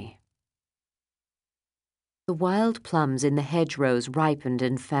hurry. The wild plums in the hedgerows ripened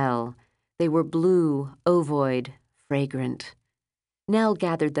and fell. They were blue, ovoid, fragrant. Nell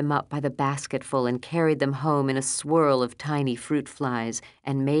gathered them up by the basketful and carried them home in a swirl of tiny fruit flies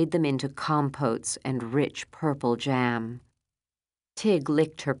and made them into compotes and rich purple jam. Tig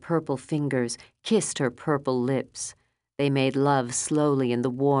licked her purple fingers, kissed her purple lips. They made love slowly in the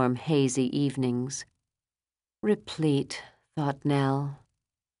warm, hazy evenings. Replete, thought Nell.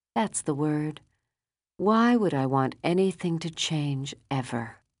 That's the word. Why would I want anything to change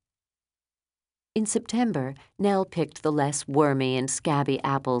ever? In September, Nell picked the less wormy and scabby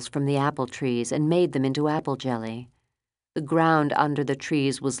apples from the apple trees and made them into apple jelly. The ground under the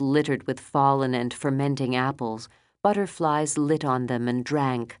trees was littered with fallen and fermenting apples. Butterflies lit on them and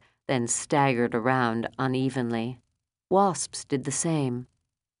drank, then staggered around unevenly. Wasps did the same.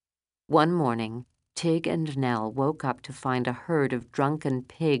 One morning, Tig and Nell woke up to find a herd of drunken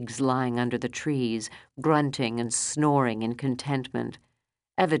pigs lying under the trees, grunting and snoring in contentment.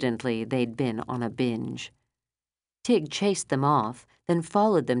 Evidently, they'd been on a binge. Tig chased them off, then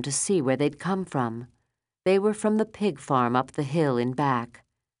followed them to see where they'd come from. They were from the pig farm up the hill in back.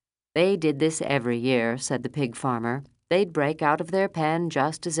 They did this every year, said the pig farmer. They'd break out of their pen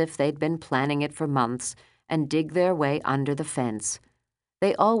just as if they'd been planning it for months and dig their way under the fence.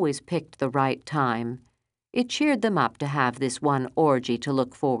 They always picked the right time. It cheered them up to have this one orgy to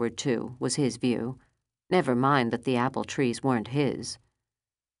look forward to, was his view. Never mind that the apple trees weren't his.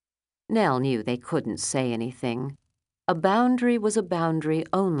 Nell knew they couldn't say anything. A boundary was a boundary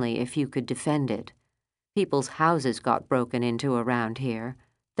only if you could defend it. People's houses got broken into around here.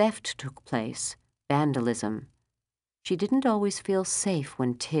 Theft took place. Vandalism. She didn't always feel safe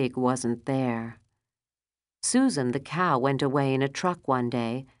when Tig wasn't there. Susan the cow went away in a truck one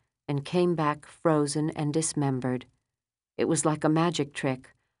day and came back frozen and dismembered. It was like a magic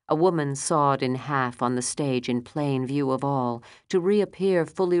trick, a woman sawed in half on the stage in plain view of all, to reappear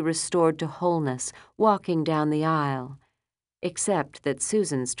fully restored to wholeness, walking down the aisle. Except that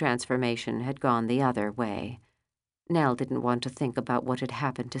Susan's transformation had gone the other way. Nell didn't want to think about what had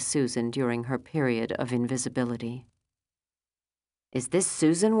happened to Susan during her period of invisibility. "Is this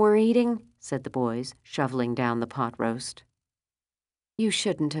Susan we're eating?" said the boys, shoveling down the pot roast. "You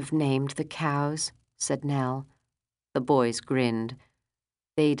shouldn't have named the cows," said Nell. The boys grinned.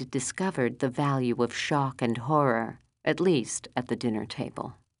 They'd discovered the value of shock and horror, at least at the dinner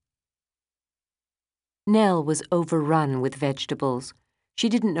table. Nell was overrun with vegetables. She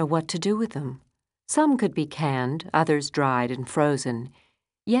didn't know what to do with them. Some could be canned, others dried and frozen.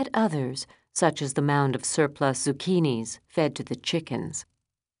 Yet others, such as the mound of surplus zucchinis, fed to the chickens.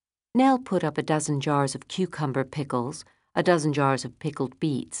 Nell put up a dozen jars of cucumber pickles, a dozen jars of pickled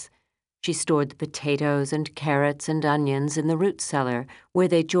beets. She stored the potatoes and carrots and onions in the root cellar, where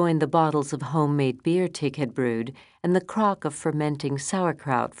they joined the bottles of homemade beer Tig had brewed and the crock of fermenting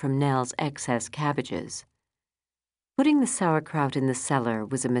sauerkraut from Nell's excess cabbages. Putting the sauerkraut in the cellar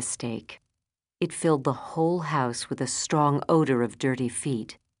was a mistake. It filled the whole house with a strong odor of dirty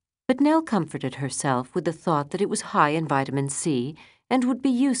feet. But Nell comforted herself with the thought that it was high in vitamin C and would be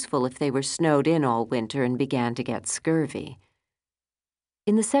useful if they were snowed in all winter and began to get scurvy.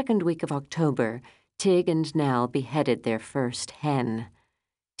 In the second week of October, Tig and Nell beheaded their first hen.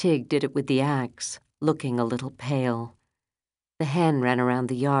 Tig did it with the axe, looking a little pale. The hen ran around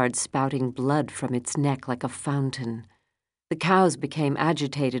the yard spouting blood from its neck like a fountain. The cows became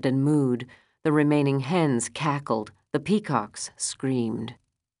agitated and mooed. The remaining hens cackled. The peacocks screamed.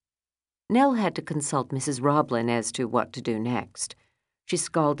 Nell had to consult Mrs. Roblin as to what to do next. She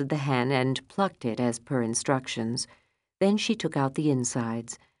scalded the hen and plucked it as per instructions. Then she took out the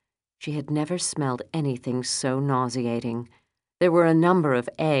insides. She had never smelled anything so nauseating. There were a number of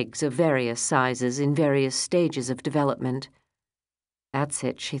eggs of various sizes in various stages of development. "That's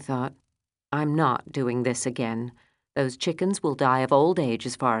it," she thought. "I'm not doing this again. Those chickens will die of old age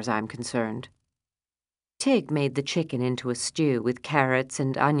as far as I'm concerned." Tig made the chicken into a stew with carrots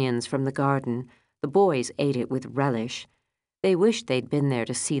and onions from the garden. The boys ate it with relish. They wished they'd been there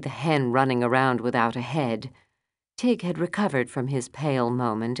to see the hen running around without a head. Tig had recovered from his pale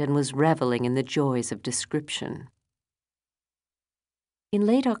moment and was reveling in the joys of description. In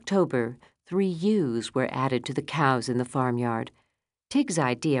late October, 3 ewes were added to the cows in the farmyard. Tig's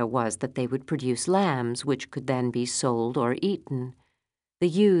idea was that they would produce lambs, which could then be sold or eaten. The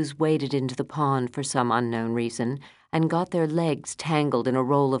ewes waded into the pond for some unknown reason and got their legs tangled in a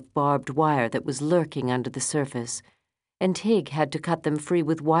roll of barbed wire that was lurking under the surface, and Tig had to cut them free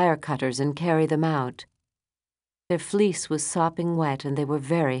with wire cutters and carry them out. Their fleece was sopping wet and they were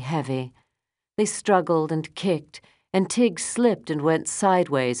very heavy. They struggled and kicked, and Tig slipped and went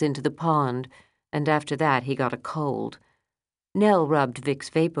sideways into the pond, and after that he got a cold. Nell rubbed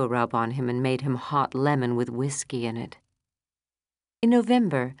Vicks VapoRub on him and made him hot lemon with whiskey in it. In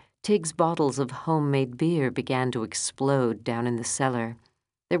November, Tig's bottles of homemade beer began to explode down in the cellar.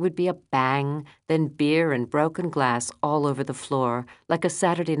 There would be a bang, then beer and broken glass all over the floor, like a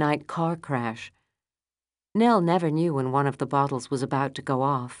Saturday night car crash. Nell never knew when one of the bottles was about to go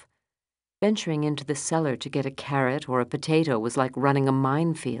off. Venturing into the cellar to get a carrot or a potato was like running a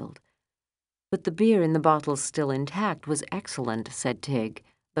minefield. But the beer in the bottles still intact was excellent, said Tig,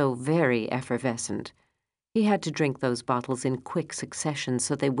 though very effervescent. He had to drink those bottles in quick succession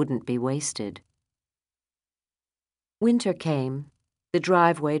so they wouldn't be wasted. Winter came. The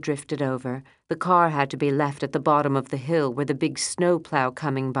driveway drifted over. The car had to be left at the bottom of the hill where the big snowplow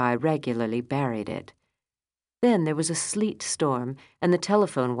coming by regularly buried it. Then there was a sleet storm, and the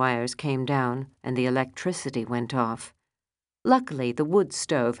telephone wires came down, and the electricity went off. Luckily, the wood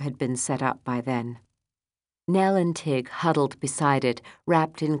stove had been set up by then. Nell and Tig huddled beside it,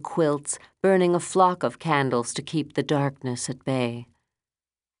 wrapped in quilts, burning a flock of candles to keep the darkness at bay.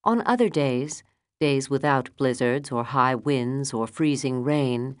 On other days without blizzards or high winds or freezing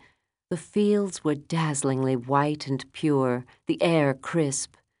rain, the fields were dazzlingly white and pure, the air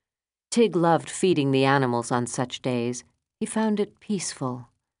crisp. Tig loved feeding the animals on such days. He found it peaceful.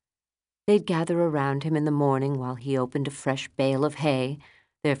 They'd gather around him in the morning while he opened a fresh bale of hay,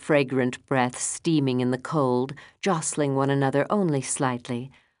 their fragrant breath steaming in the cold, jostling one another only slightly,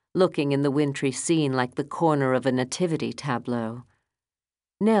 looking in the wintry scene like the corner of a nativity tableau.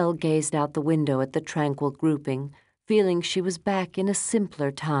 Nell gazed out the window at the tranquil grouping, feeling she was back in a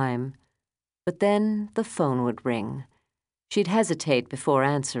simpler time. But then the phone would ring. She'd hesitate before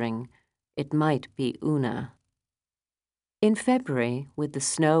answering. It might be Una. In February, with the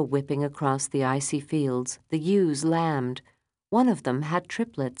snow whipping across the icy fields, the ewes lambed. One of them had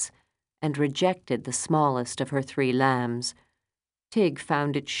triplets, and rejected the smallest of her 3 lambs. Tig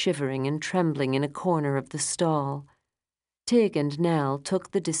found it shivering and trembling in a corner of the stall. Tig and Nell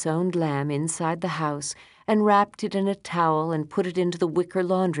took the disowned lamb inside the house and wrapped it in a towel and put it into the wicker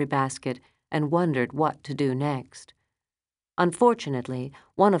laundry basket and wondered what to do next. Unfortunately,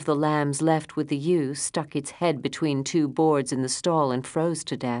 one of the lambs left with the ewe stuck its head between 2 boards in the stall and froze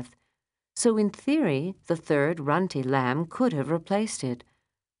to death. So in theory, the 3rd runty lamb could have replaced it,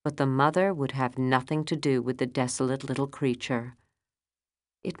 but the mother would have nothing to do with the desolate little creature.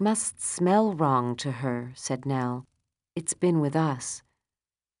 "It must smell wrong to her," said Nell. "It's been with us."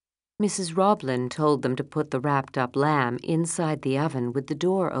 Mrs. Roblin told them to put the wrapped-up lamb inside the oven with the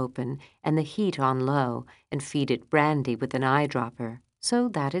door open and the heat on low and feed it brandy with an eyedropper, so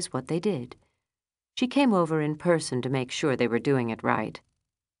that is what they did. She came over in person to make sure they were doing it right.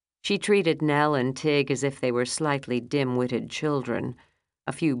 She treated Nell and Tig as if they were slightly dim-witted children,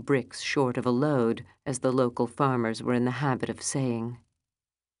 a few bricks short of a load, as the local farmers were in the habit of saying.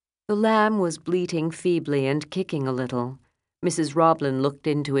 The lamb was bleating feebly and kicking a little. Mrs. Roblin looked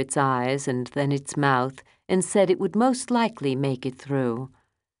into its eyes and then its mouth and said it would most likely make it through.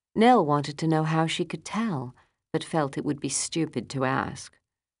 Nell wanted to know how she could tell, but felt it would be stupid to ask.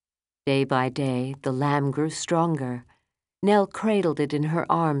 Day by day, the lamb grew stronger. Nell cradled it in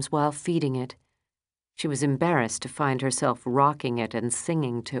her arms while feeding it. She was embarrassed to find herself rocking it and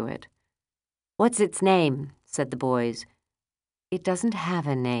singing to it. "What's its name?" said the boys. "It doesn't have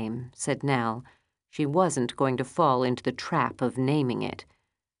a name," said Nell. She wasn't going to fall into the trap of naming it.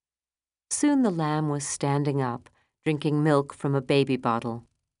 Soon the lamb was standing up, drinking milk from a baby bottle.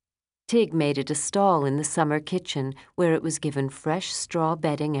 Tig made it a stall in the summer kitchen where it was given fresh straw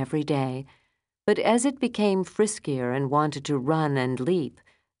bedding every day, but as it became friskier and wanted to run and leap,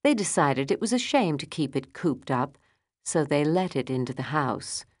 they decided it was a shame to keep it cooped up, so they let it into the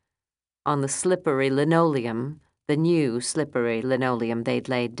house. On the slippery linoleum, the new slippery linoleum they'd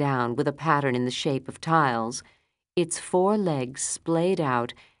laid down with a pattern in the shape of tiles, its 4 legs splayed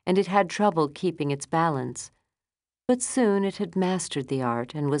out and it had trouble keeping its balance. But soon it had mastered the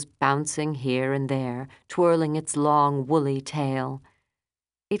art and was bouncing here and there, twirling its long woolly tail.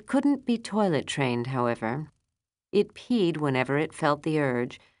 It couldn't be toilet-trained, however. It peed whenever it felt the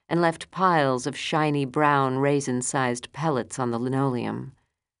urge and left piles of shiny brown raisin-sized pellets on the linoleum.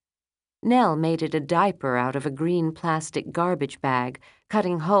 Nell made it a diaper out of a green plastic garbage bag,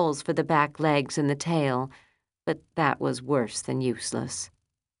 cutting holes for the back legs and the tail, but that was worse than useless.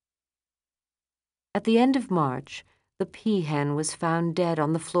 At the end of March, the peahen was found dead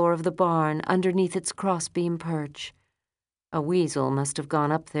on the floor of the barn underneath its crossbeam perch. "A weasel must have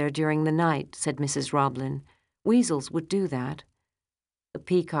gone up there during the night," said Mrs. Roblin. "Weasels would do that." The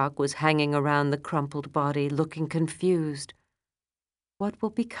peacock was hanging around the crumpled body, looking confused. "What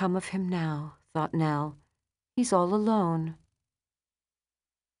will become of him now?" thought Nell. "He's all alone."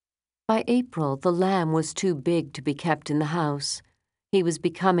 By April, the lamb was too big to be kept in the house. He was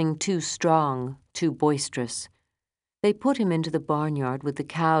becoming too strong, too boisterous. They put him into the barnyard with the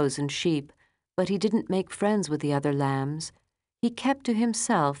cows and sheep, but he didn't make friends with the other lambs. He kept to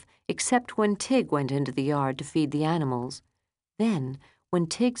himself, except when Tig went into the yard to feed the animals. Then, when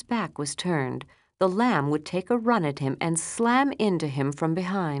Tig's back was turned, the lamb would take a run at him and slam into him from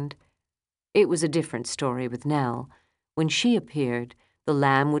behind. It was a different story with Nell. When she appeared, the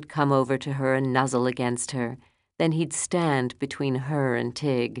lamb would come over to her and nuzzle against her. Then he'd stand between her and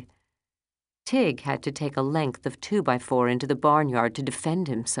Tig. Tig had to take a length of 2x4 into the barnyard to defend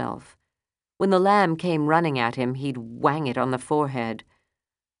himself. When the lamb came running at him, he'd whang it on the forehead.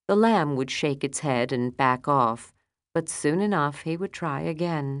 The lamb would shake its head and back off, but soon enough he would try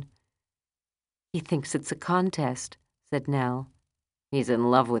again. "He thinks it's a contest," said Nell. "He's in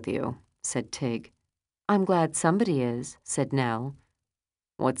love with you," said Tig. "I'm glad somebody is," said Nell.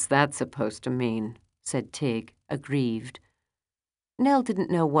 "What's that supposed to mean?" said Tig, aggrieved. Nell didn't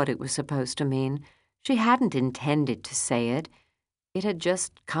know what it was supposed to mean. She hadn't intended to say it. It had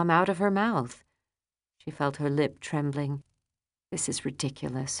just come out of her mouth. She felt her lip trembling. This is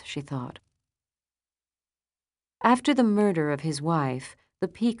ridiculous, she thought. After the murder of his wife, the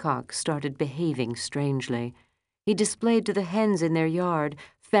peacock started behaving strangely. He displayed to the hens in their yard,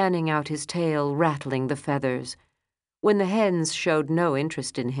 fanning out his tail, rattling the feathers. When the hens showed no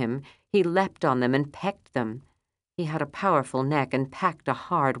interest in him, he leapt on them and pecked them. He had a powerful neck and packed a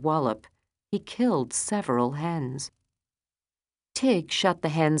hard wallop. He killed several hens. Tig shut the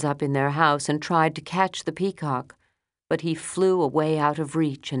hens up in their house and tried to catch the peacock, but he flew away out of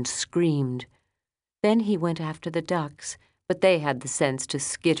reach and screamed. Then he went after the ducks, but they had the sense to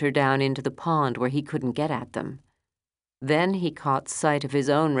skitter down into the pond where he couldn't get at them. Then he caught sight of his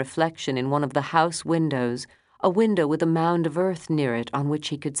own reflection in one of the house windows, a window with a mound of earth near it on which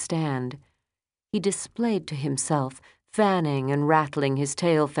he could stand. He displayed to himself, fanning and rattling his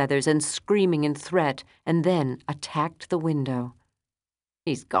tail feathers and screaming in threat, and then attacked the window.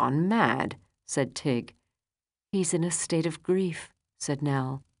 "He's gone mad," said Tig. "He's in a state of grief," said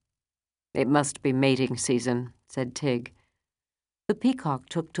Nell. "It must be mating season," said Tig. The peacock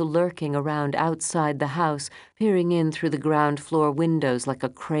took to lurking around outside the house, peering in through the ground floor windows like a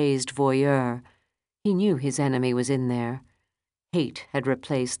crazed voyeur. He knew his enemy was in there. Hate had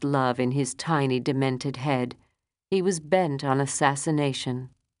replaced love in his tiny, demented head. He was bent on assassination.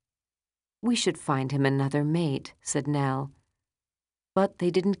 "We should find him another mate," said Nell. But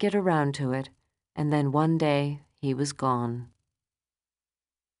they didn't get around to it, and then one day he was gone.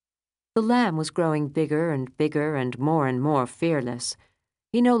 The lamb was growing bigger and more fearless.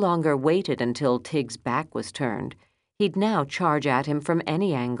 He no longer waited until Tig's back was turned. He'd now charge at him from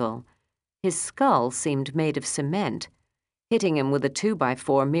any angle. His skull seemed made of cement. Hitting him with a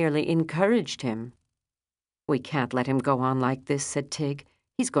 2x4 merely encouraged him. "We can't let him go on like this," said Tig.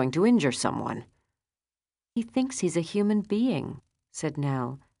 "He's going to injure someone." "He thinks he's a human being," said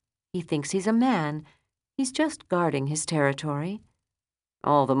Nell. "He thinks he's a man. He's just guarding his territory."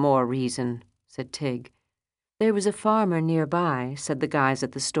 "All the more reason," said Tig. There was a farmer nearby, said the guys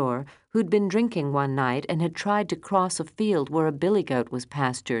at the store, who'd been drinking one night and had tried to cross a field where a billy goat was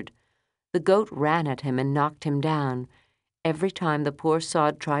pastured. The goat ran at him and knocked him down. Every time the poor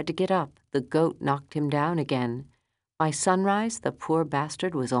sod tried to get up, the goat knocked him down again. By sunrise, the poor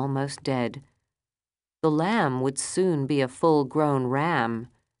bastard was almost dead. The lamb would soon be a full-grown ram.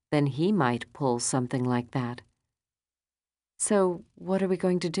 Then he might pull something like that. "So what are we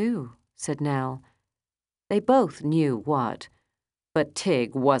going to do?" said Nell. They both knew what, but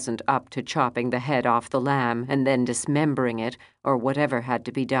Tig wasn't up to chopping the head off the lamb and then dismembering it, or whatever had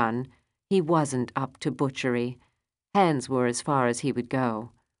to be done. He wasn't up to butchery. Hands were as far as he would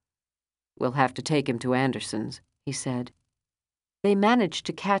go. "We'll have to take him to Anderson's," he said. They managed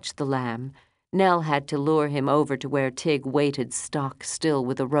to catch the lamb. Nell had to lure him over to where Tig waited stock still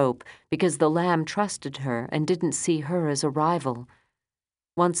with a rope, because the lamb trusted her and didn't see her as a rival.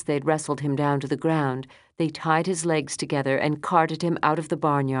 Once they'd wrestled him down to the ground, they tied his legs together and carted him out of the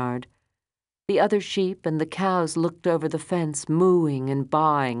barnyard. The other sheep and the cows looked over the fence, mooing and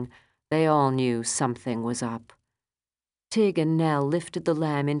baaing. They all knew something was up. Tig and Nell lifted the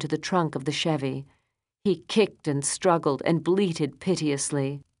lamb into the trunk of the Chevy. He kicked and struggled and bleated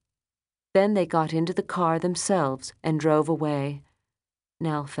piteously. Then they got into the car themselves and drove away.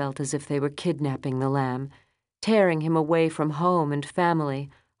 Nell felt as if they were kidnapping the lamb, tearing him away from home and family,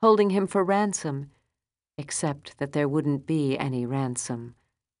 holding him for ransom, except that there wouldn't be any ransom.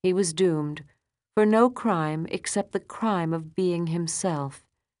 He was doomed, for no crime except the crime of being himself.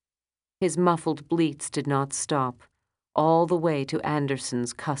 His muffled bleats did not stop, all the way to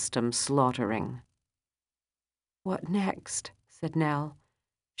Anderson's custom slaughtering. "What next?" said Nell.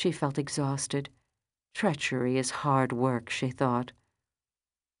 She felt exhausted. Treachery is hard work, she thought.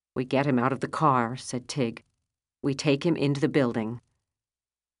 "We get him out of the car," said Tig. "We take him into the building."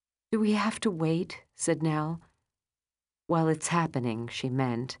 "Do we have to wait?" said Nell. "While it's happening," she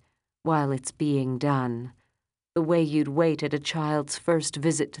meant. "While it's being done. The way you'd wait at a child's first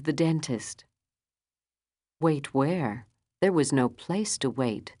visit to the dentist. Wait where? There was no place to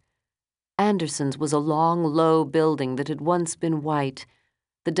wait. Anderson's was a long, low building that had once been white.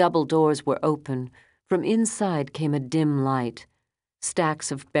 The double doors were open. From inside came a dim light.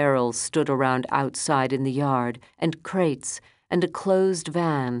 Stacks of barrels stood around outside in the yard, and crates, and a closed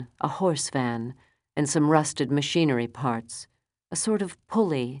van, a horse van, and some rusted machinery parts, a sort of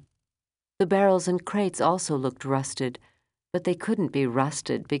pulley. The barrels and crates also looked rusted, but they couldn't be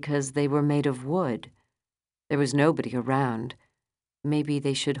rusted because they were made of wood. There was nobody around. Maybe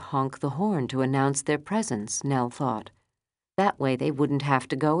they should honk the horn to announce their presence, Nell thought. That way they wouldn't have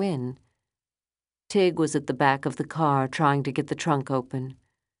to go in. Tig was at the back of the car trying to get the trunk open.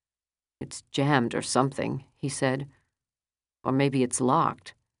 "It's jammed or something," he said. "Or maybe it's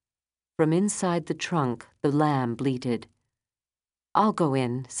locked." From inside the trunk, the lamb bleated. "I'll go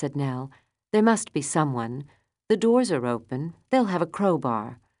in," said Nell. "There must be someone. The doors are open. They'll have a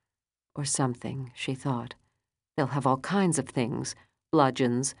crowbar." Or something, she thought. They'll have all kinds of things.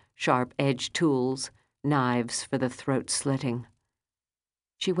 Bludgeons, sharp-edged tools, knives for the throat-slitting.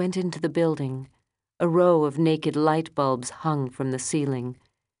 She went into the building. A row of naked light bulbs hung from the ceiling.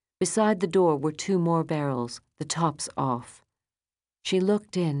 Beside the door were 2 more barrels, the tops off. She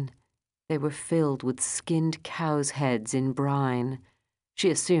looked in. They were filled with skinned cows' heads in brine.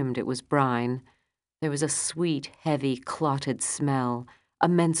 She assumed it was brine. There was a sweet, heavy, clotted smell, a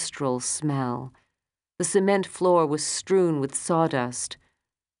menstrual smell. The cement floor was strewn with sawdust.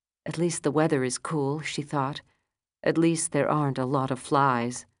 At least the weather is cool, she thought. At least there aren't a lot of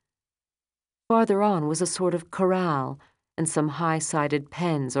flies. Farther on was a sort of corral and some high-sided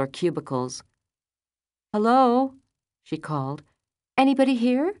pens or cubicles. "Hello?" she called. "Anybody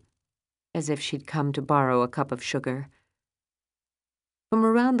here?" As if she'd come to borrow a cup of sugar. From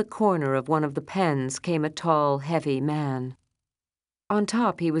around the corner of one of the pens came a tall, heavy man. On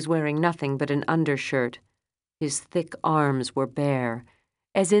top he was wearing nothing but an undershirt. His thick arms were bare.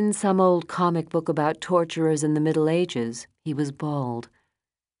 As in some old comic book about torturers in the Middle Ages, he was bald.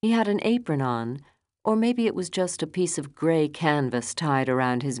 He had an apron on, or maybe it was just a piece of gray canvas tied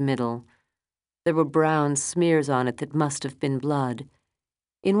around his middle. There were brown smears on it that must have been blood.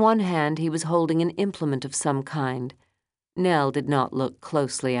 In one hand he was holding an implement of some kind. Nell did not look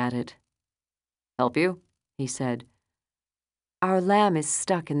closely at it. "Help you?" he said. "Our lamb is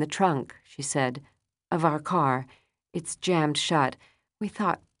stuck in the trunk," she said, "of our car. It's jammed shut. We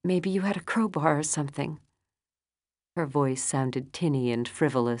thought maybe you had a crowbar or something." Her voice sounded tinny and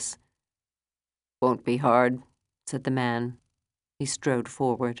frivolous. "Won't be hard," said the man. He strode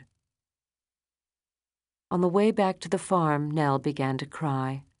forward. On the way back to the farm, Nell began to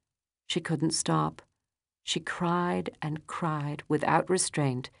cry. She couldn't stop. She cried and cried without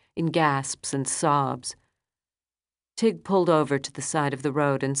restraint, in gasps and sobs. Tig pulled over to the side of the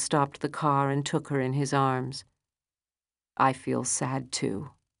road and stopped the car and took her in his arms. "I feel sad,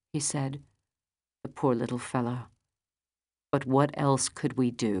 too," he said. "The poor little fellow. But what else could we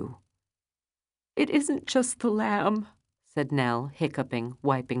do?" "It isn't just the lamb," said Nell, hiccuping,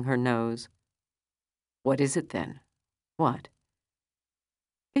 wiping her nose. "What is it then? What?"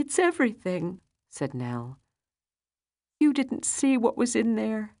 "It's everything," said Nell. "You didn't see what was in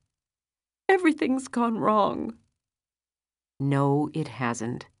there. Everything's gone wrong." "No, it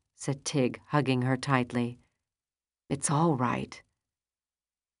hasn't," said Tig, hugging her tightly. "It's all right.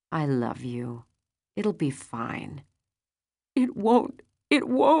 I love you. It'll be fine." It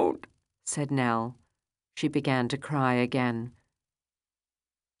won't, said Nell. She began to cry again.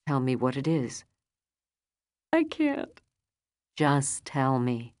 "Tell me what it is." "I can't." "Just tell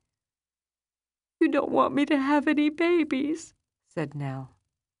me." "You don't want me to have any babies," said Nell.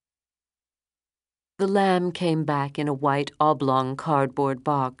 The lamb came back in a white oblong cardboard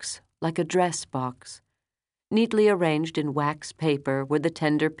box, like a dress box. Neatly arranged in wax paper were the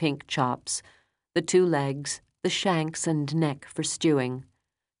tender pink chops, the 2 legs, the shanks and neck for stewing.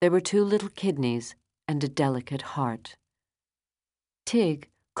 There were 2 little kidneys and a delicate heart. Tig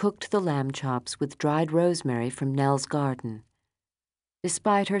cooked the lamb chops with dried rosemary from Nell's garden.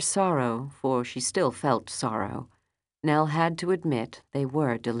 Despite her sorrow, for she still felt sorrow, Nell had to admit they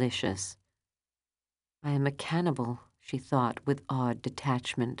were delicious. "I am a cannibal," she thought with odd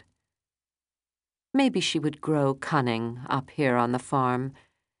detachment. Maybe she would grow cunning up here on the farm.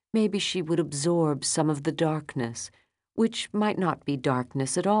 Maybe she would absorb some of the darkness, which might not be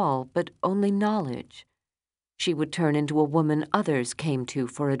darkness at all, but only knowledge. She would turn into a woman others came to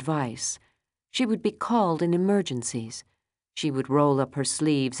for advice. She would be called in emergencies. She would roll up her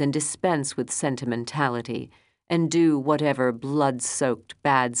sleeves and dispense with sentimentality, and do whatever blood-soaked,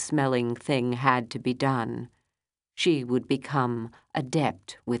 bad-smelling thing had to be done. she would become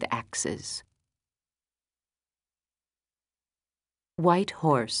adept with axes. White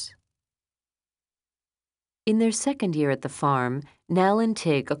Horse. In their second year at the farm, Nell and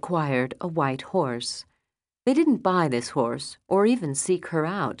Tig acquired a white horse. They didn't buy this horse or even seek her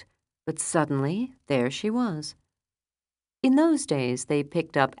out, but suddenly there she was. In those days, they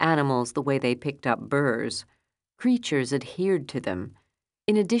picked up animals the way they picked up burrs. Creatures adhered to them.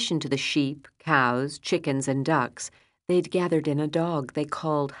 In addition to the sheep, cows, chickens, and ducks, they'd gathered in a dog they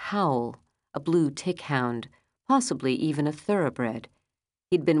called Howl, a blue tick hound, possibly even a thoroughbred.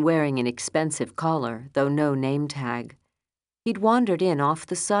 He'd been wearing an expensive collar, though no name tag. He'd wandered in off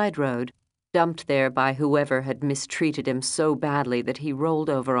the side road, dumped there by whoever had mistreated him so badly that he rolled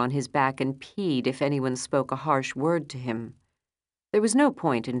over on his back and peed if anyone spoke a harsh word to him. There was no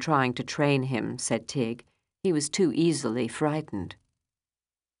point in trying to train him, said Tig. He was too easily frightened.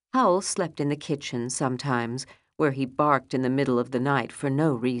 Howl slept in the kitchen sometimes, where he barked in the middle of the night for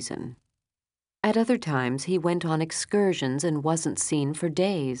no reason. At other times, he went on excursions and wasn't seen for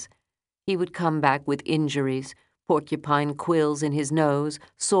days. He would come back with injuries, porcupine quills in his nose,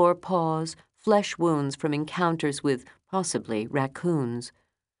 sore paws, flesh wounds from encounters with, possibly, raccoons.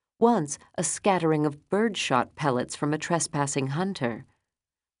 Once, a scattering of bird-shot pellets from a trespassing hunter.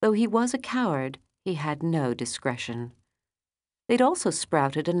 Though he was a coward, he had no discretion. They'd also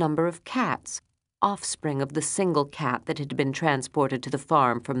sprouted a number of cats, offspring of the single cat that had been transported to the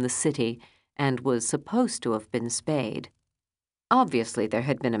farm from the city and was supposed to have been spayed. Obviously, there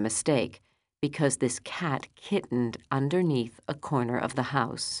had been a mistake, because this cat kittened underneath a corner of the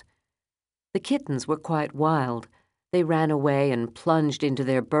house. The kittens were quite wild. They ran away and plunged into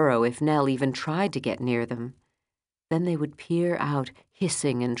their burrow if Nell even tried to get near them. Then they would peer out,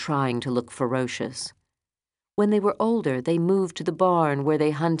 hissing and trying to look ferocious. When they were older, they moved to the barn where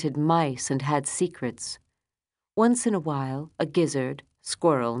they hunted mice and had secrets. Once in a while, a gizzard,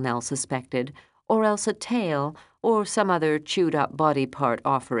 squirrel, Nell suspected, or else a tail or some other chewed-up body part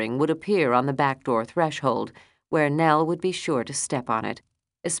offering would appear on the back door threshold, where Nell would be sure to step on it,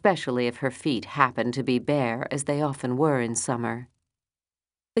 especially if her feet happened to be bare, as they often were in summer.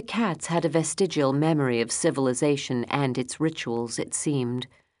 The cats had a vestigial memory of civilization and its rituals, it seemed.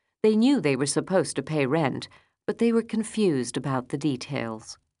 They knew they were supposed to pay rent, but they were confused about the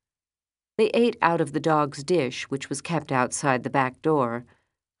details. They ate out of the dog's dish, which was kept outside the back door.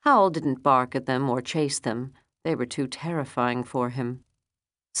 Howl didn't bark at them or chase them. They were too terrifying for him.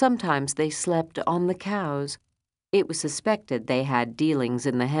 Sometimes they slept on the cows. It was suspected they had dealings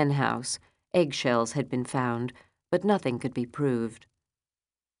in the hen house. Eggshells had been found, but nothing could be proved.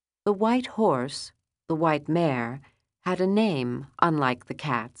 The white horse, the white mare, had a name, unlike the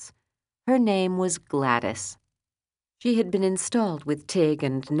cats. Her name was Gladys. She had been installed with Tig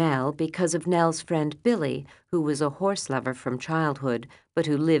and Nell because of Nell's friend Billy, who was a horse lover from childhood, but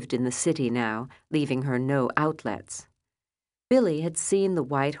who lived in the city now, leaving her no outlets. Billy had seen the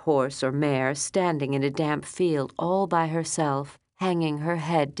white horse or mare standing in a damp field all by herself, hanging her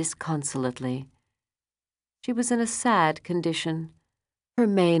head disconsolately. She was in a sad condition. Her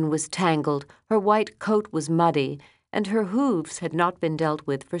mane was tangled, her white coat was muddy, and her hooves had not been dealt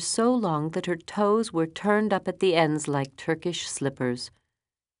with for so long that her toes were turned up at the ends like Turkish slippers.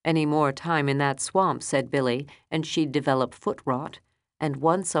 Any more time in that swamp, said Billy, and she'd develop foot rot, and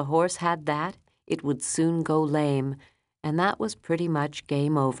once a horse had that, it would soon go lame, and that was pretty much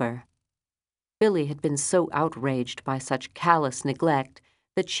game over. Billy had been so outraged by such callous neglect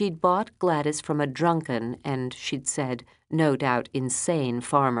that she'd bought Gladys from a drunken and, she'd said, no doubt insane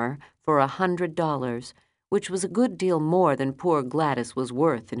farmer for $100, which was a good deal more than poor Gladys was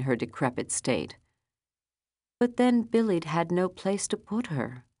worth in her decrepit state. But then Billy'd had no place to put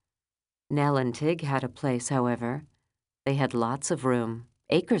her. Nell and Tig had a place, however. They had lots of room,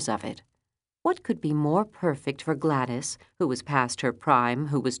 acres of it. What could be more perfect for Gladys, who was past her prime,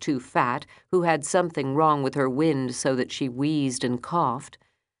 who was too fat, who had something wrong with her wind so that she wheezed and coughed,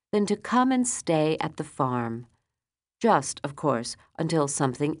 than to come and stay at the farm? Just, of course, until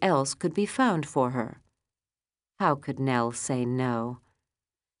something else could be found for her. How could Nell say no?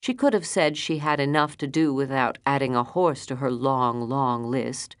 She could have said she had enough to do without adding a horse to her long, long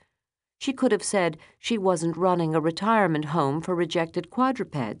list. She could have said she wasn't running a retirement home for rejected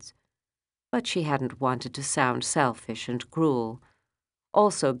quadrupeds. But she hadn't wanted to sound selfish and cruel.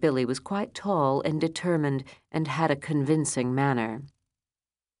 Also, Billy was quite tall and determined and had a convincing manner.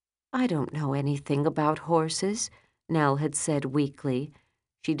 "I don't know anything about horses," Nell had said weakly.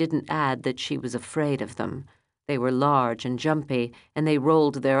 She didn't add that she was afraid of them. They were large and jumpy, and they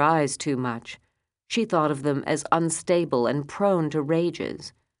rolled their eyes too much. She thought of them as unstable and prone to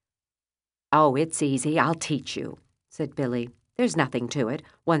rages. "Oh, it's easy. I'll teach you," said Billy. "There's nothing to it,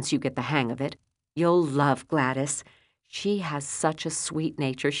 once you get the hang of it. You'll love Gladys. She has such a sweet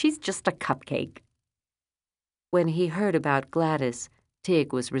nature. She's just a cupcake." When he heard about Gladys,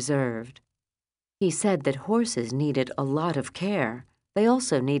 Tig was reserved. He said that horses needed a lot of care. They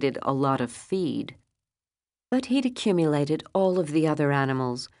also needed a lot of feed. But he'd accumulated all of the other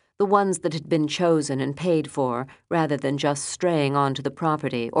animals, the ones that had been chosen and paid for, rather than just straying onto the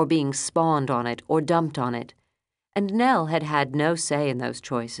property or being spawned on it or dumped on it. And Nell had had no say in those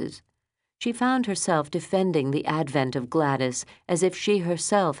choices. She found herself defending the advent of Gladys as if she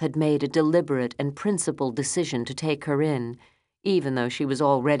herself had made a deliberate and principled decision to take her in, even though she was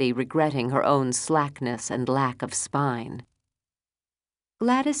already regretting her own slackness and lack of spine.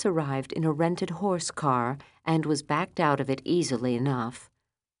 Gladys arrived in a rented horse car and was backed out of it easily enough.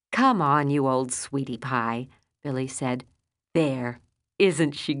 "Come on, you old sweetie pie," Billy said. "There,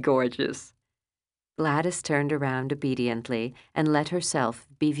 isn't she gorgeous?" Gladys turned around obediently and let herself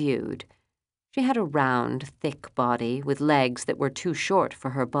be viewed. She had a round, thick body with legs that were too short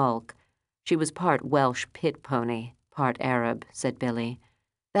for her bulk. She was part Welsh pit pony, part Arab, said Billy.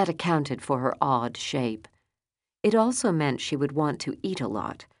 That accounted for her odd shape. It also meant she would want to eat a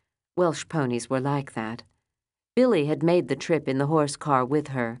lot. Welsh ponies were like that. Billy had made the trip in the horse car with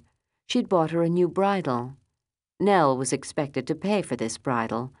her. She'd bought her a new bridle. Nell was expected to pay for this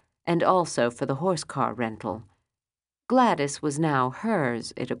bridle, and also for the horse car rental. Gladys was now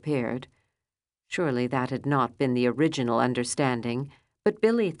hers, it appeared. Surely that had not been the original understanding, but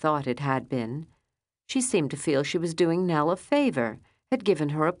Billy thought it had been. She seemed to feel she was doing Nell a favor, had given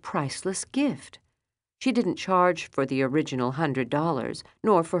her a priceless gift. She didn't charge for the original $100,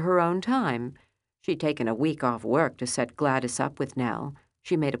 nor for her own time. She'd taken a week off work to set Gladys up with Nell.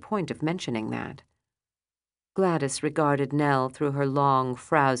 She made a point of mentioning that. Gladys regarded Nell through her long,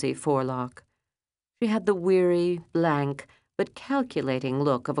 frowsy forelock. She had the weary, blank, but calculating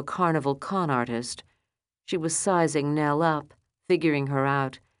look of a carnival con artist. She was sizing Nell up, figuring her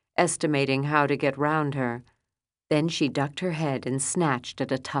out, estimating how to get round her. Then she ducked her head and snatched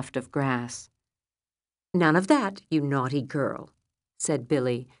at a tuft of grass. "None of that, you naughty girl," said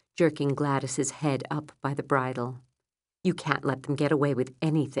Billy, jerking Gladys's head up by the bridle. "You can't let them get away with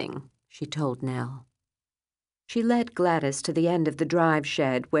anything," she told Nell. She led Gladys to the end of the drive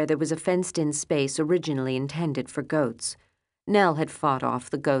shed where there was a fenced-in space originally intended for goats. Nell had fought off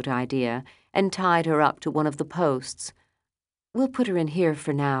the goat idea and tied her up to one of the posts. "We'll put her in here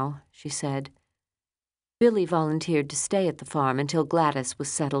for now," she said. Billy volunteered to stay at the farm until Gladys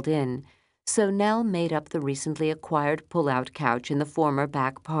was settled in, so Nell made up the recently acquired pull-out couch in the former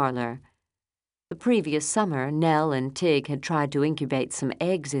back parlor. The previous summer, Nell and Tig had tried to incubate some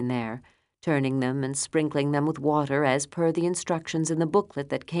eggs in there, turning them and sprinkling them with water as per the instructions in the booklet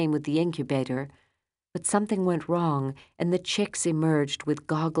that came with the incubator. But something went wrong, and the chicks emerged with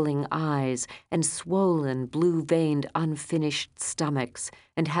goggling eyes and swollen, blue-veined, unfinished stomachs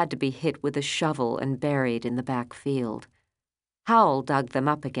and had to be hit with a shovel and buried in the back field. Howell dug them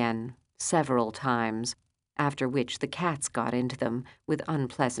up again, several times, after which the cats got into them with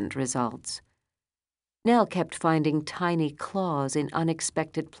unpleasant results. Nell kept finding tiny claws in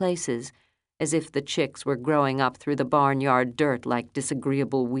unexpected places, as if the chicks were growing up through the barnyard dirt like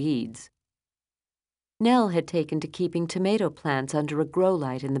disagreeable weeds. Nell had taken to keeping tomato plants under a grow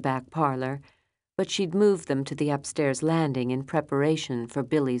light in the back parlor, but she'd moved them to the upstairs landing in preparation for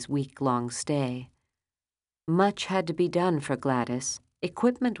Billy's week-long stay. Much had to be done for Gladys.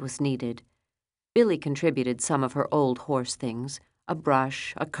 Equipment was needed. Billy contributed some of her old horse things, a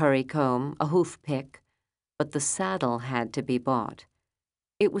brush, a curry comb, a hoof pick, but the saddle had to be bought.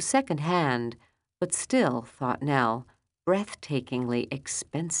 It was second-hand, but still, thought Nell, breathtakingly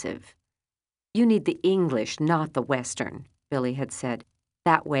expensive. "You need the English, not the Western," Billy had said.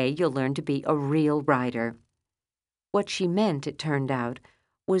 "That way you'll learn to be a real rider." What she meant, it turned out,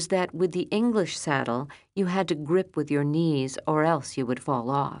 was that with the English saddle you had to grip with your knees or else you would fall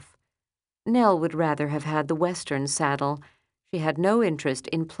off. Nell would rather have had the Western saddle. She had no interest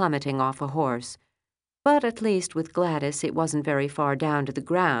in plummeting off a horse, but at least with Gladys it wasn't very far down to the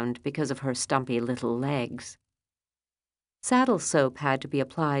ground because of her stumpy little legs. Saddle soap had to be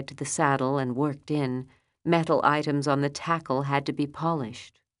applied to the saddle and worked in. Metal items on the tackle had to be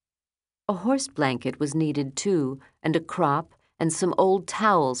polished. A horse blanket was needed too, and a crop, and some old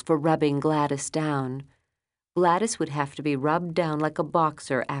towels for rubbing Gladys down. Gladys would have to be rubbed down like a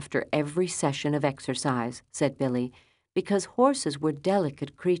boxer after every session of exercise, said Billy, because horses were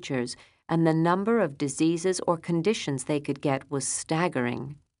delicate creatures, and the number of diseases or conditions they could get was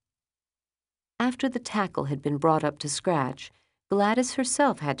staggering. After the tackle had been brought up to scratch, Gladys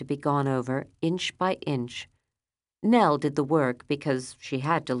herself had to be gone over inch by inch. Nell did the work because she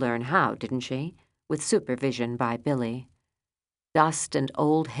had to learn how, didn't she? With supervision by Billy. Dust and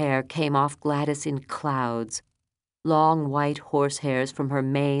old hair came off Gladys in clouds. Long white horsehairs from her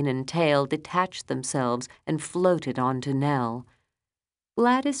mane and tail detached themselves and floated onto Nell.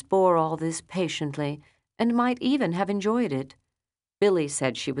 Gladys bore all this patiently and might even have enjoyed it. Billy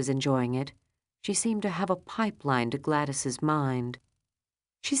said she was enjoying it. She seemed to have a pipeline to Gladys's mind.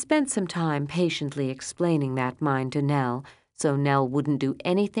 She spent some time patiently explaining that mind to Nell, so Nell wouldn't do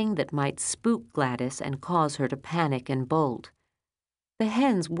anything that might spook Gladys and cause her to panic and bolt. The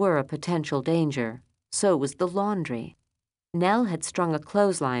hens were a potential danger. So was the laundry. Nell had strung a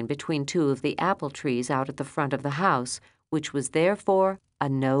clothesline between two of the apple trees out at the front of the house, which was therefore a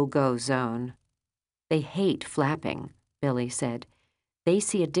no-go zone. They hate flapping, Billy said. They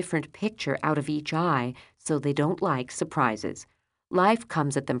see a different picture out of each eye, so they don't like surprises. Life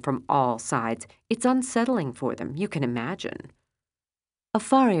comes at them from all sides. It's unsettling for them, you can imagine. A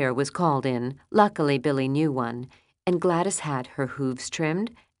farrier was called in. Luckily, Billy knew one, and Gladys had her hooves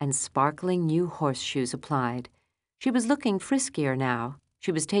trimmed and sparkling new horseshoes applied. She was looking friskier now.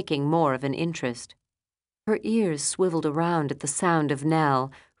 She was taking more of an interest. Her ears swiveled around at the sound of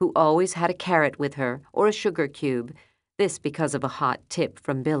Nell, who always had a carrot with her or a sugar cube, this because of a hot tip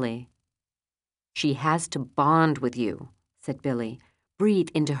from Billy. "She has to bond with you," said Billy. "Breathe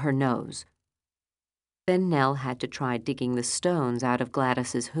into her nose." Then Nell had to try digging the stones out of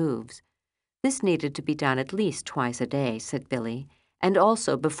Gladys's hooves. This needed to be done at least twice a day, said Billy, and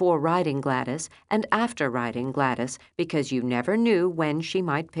also before riding Gladys and after riding Gladys, because you never knew when she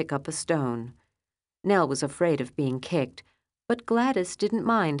might pick up a stone. Nell was afraid of being kicked, but Gladys didn't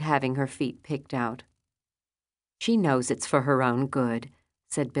mind having her feet picked out. "She knows it's for her own good,"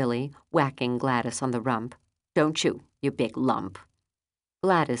 said Billy, whacking Gladys on the rump. "Don't you big lump."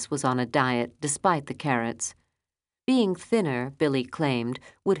 Gladys was on a diet despite the carrots. Being thinner, Billy claimed,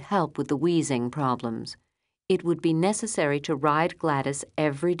 would help with the wheezing problems. It would be necessary to ride Gladys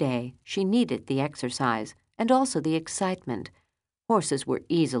every day. She needed the exercise, and also the excitement. Horses were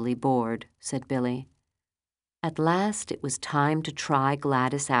easily bored, said Billy. At last it was time to try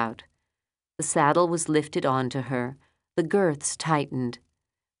Gladys out. The saddle was lifted onto her. The girths tightened.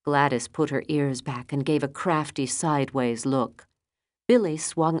 Gladys put her ears back and gave a crafty sideways look. Billy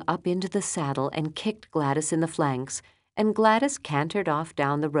swung up into the saddle and kicked Gladys in the flanks, and Gladys cantered off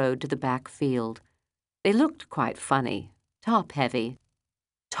down the road to the back field. They looked quite funny, top-heavy.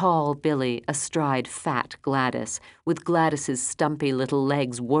 Tall Billy astride fat Gladys, with Gladys's stumpy little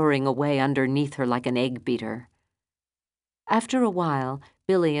legs whirring away underneath her like an egg beater. After a while,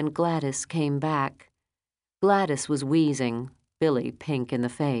 Billy and Gladys came back. Gladys was wheezing, Billy pink in the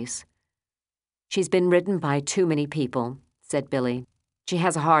face. "She's been ridden by too many people," said Billy. "She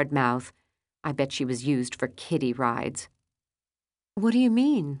has a hard mouth. I bet she was used for kiddie rides." "What do you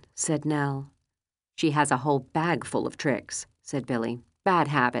mean?" said Nell. "She has a whole bag full of tricks," said Billy. "Bad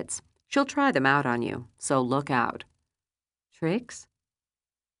habits. She'll try them out on you, so look out." "Tricks?"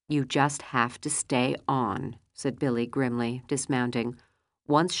 "You just have to stay on," said Billy grimly, dismounting.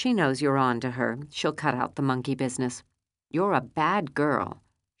 "Once she knows you're on to her, she'll cut out the monkey business. You're a bad girl,"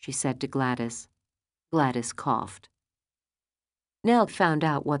 she said to Gladys. Gladys coughed. Nell found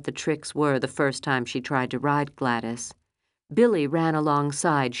out what the tricks were the first time she tried to ride Gladys. Billy ran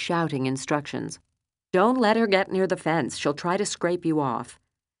alongside, shouting instructions. "Don't let her get near the fence. She'll try to scrape you off.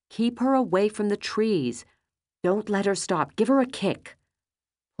 Keep her away from the trees. Don't let her stop. Give her a kick.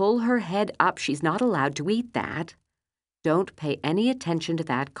 Pull her head up. She's not allowed to eat that. Don't pay any attention to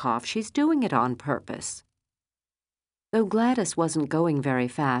that cough. She's doing it on purpose." Though Gladys wasn't going very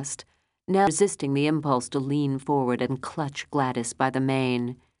fast, Nell resisting the impulse to lean forward and clutch Gladys by the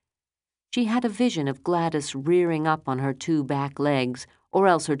mane. She had a vision of Gladys rearing up on her two back legs, or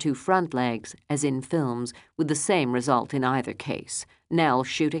else her two front legs, as in films, with the same result in either case, Nell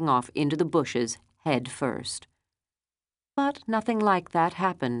shooting off into the bushes head first. But nothing like that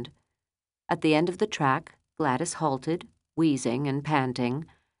happened. At the end of the track, Gladys halted, wheezing and panting,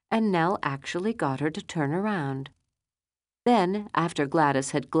 and Nell actually got her to turn around. Then, after Gladys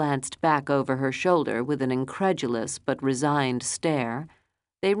had glanced back over her shoulder with an incredulous but resigned stare,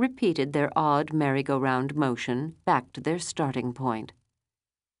 they repeated their odd merry-go-round motion back to their starting point.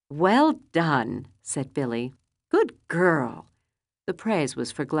 "Well done," said Billy. "Good girl." The praise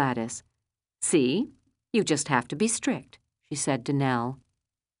was for Gladys. "See, you just have to be strict," she said to Nell.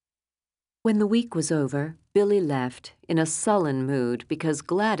 When the week was over, Billy left in a sullen mood because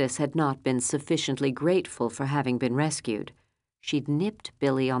Gladys had not been sufficiently grateful for having been rescued. She'd nipped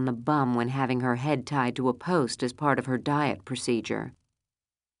Billy on the bum when having her head tied to a post as part of her diet procedure.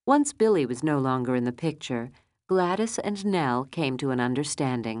 Once Billy was no longer in the picture, Gladys and Nell came to an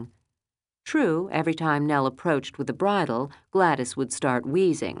understanding. True, every time Nell approached with a bridle, Gladys would start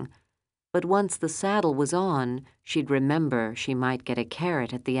wheezing. But once the saddle was on, she'd remember she might get a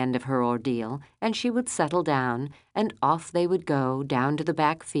carrot at the end of her ordeal, and she would settle down, and off they would go down to the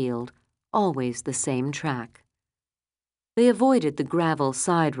back field, always the same track. They avoided the gravel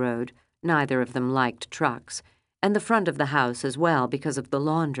side road, neither of them liked trucks, and the front of the house as well because of the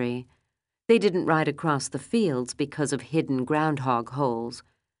laundry. They didn't ride across the fields because of hidden groundhog holes.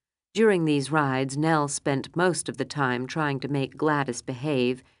 During these rides, Nell spent most of the time trying to make Gladys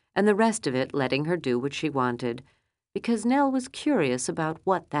behave, and the rest of it letting her do what she wanted, because Nell was curious about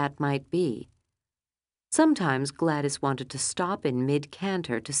what that might be. Sometimes Gladys wanted to stop in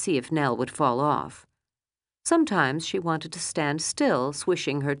mid-canter to see if Nell would fall off. Sometimes she wanted to stand still,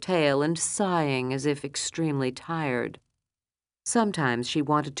 swishing her tail and sighing as if extremely tired. Sometimes she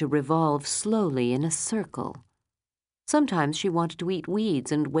wanted to revolve slowly in a circle. Sometimes she wanted to eat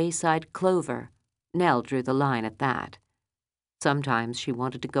weeds and wayside clover. Nell drew the line at that. Sometimes she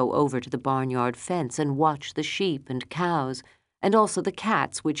wanted to go over to the barnyard fence and watch the sheep and cows, and also the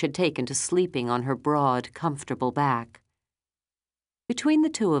cats which had taken to sleeping on her broad, comfortable back. Between the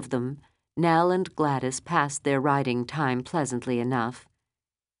two of them, Nell and Gladys passed their riding time pleasantly enough.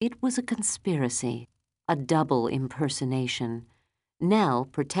 It was a conspiracy, a double impersonation. Nell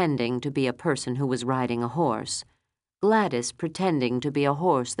pretending to be a person who was riding a horse, Gladys pretending to be a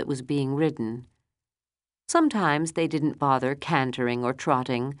horse that was being ridden. Sometimes they didn't bother cantering or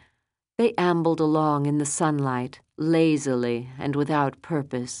trotting. They ambled along in the sunlight, lazily and without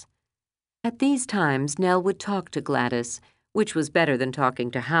purpose. At these times, Nell would talk to Gladys, which was better than talking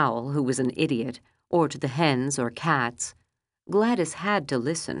to Howl, who was an idiot, or to the hens or cats. Gladys had to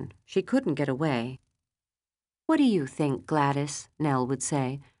listen. She couldn't get away. "What do you think, Gladys?" Nell would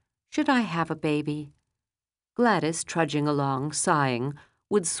say. "Should I have a baby?" Gladys, trudging along, sighing,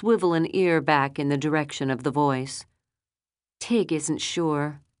 would swivel an ear back in the direction of the voice. "Tig isn't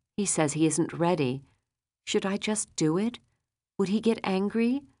sure. He says he isn't ready. Should I just do it? Would he get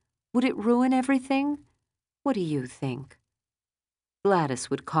angry? Would it ruin everything? What do you think?" Gladys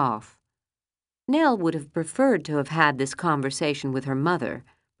would cough. Nell would have preferred to have had this conversation with her mother,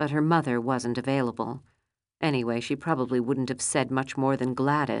 but her mother wasn't available. Anyway, she probably wouldn't have said much more than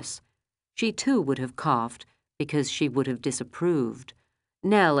Gladys. She too would have coughed, because she would have disapproved.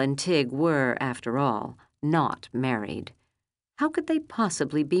 Nell and Tig were, after all, not married. How could they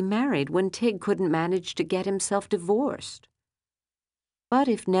possibly be married when Tig couldn't manage to get himself divorced? But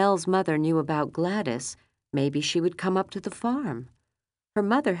if Nell's mother knew about Gladys, maybe she would come up to the farm. Her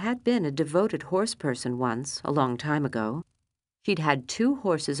mother had been a devoted horse person once, a long time ago. She'd had 2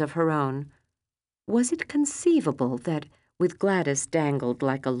 horses of her own. Was it conceivable that, with Gladys dangled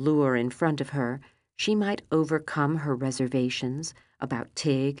like a lure in front of her, she might overcome her reservations about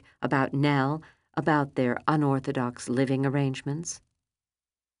Tig, about Nell, about their unorthodox living arrangements?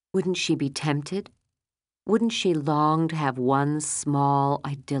 Wouldn't she be tempted? Wouldn't she long to have one small,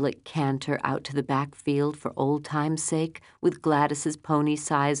 idyllic canter out to the back field for old time's sake, with Gladys's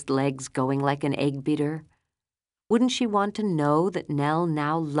pony-sized legs going like an egg beater? Wouldn't she want to know that Nell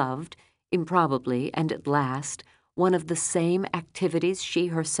now loved, improbably and at last, one of the same activities she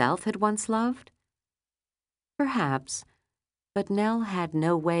herself had once loved? Perhaps, but Nell had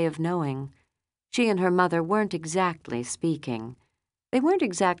no way of knowing. She and her mother weren't exactly speaking. They weren't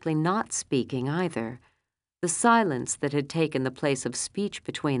exactly not speaking either. The silence that had taken the place of speech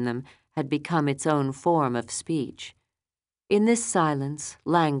between them had become its own form of speech. In this silence,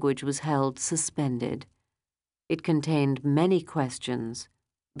 language was held suspended. It contained many questions,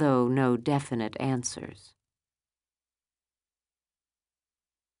 though no definite answers.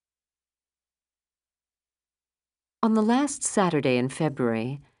 On the last Saturday in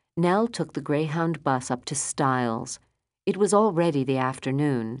February, Nell took the Greyhound bus up to Stiles. It was already the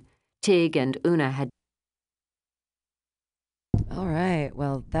afternoon. Tig and Una had... All right.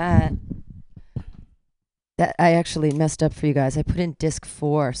 Well, that I actually messed up for you guys. I put in disc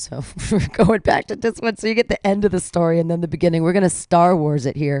 4, so we're going back to disc 1. So you get the end of the story and then the beginning. We're going to Star Wars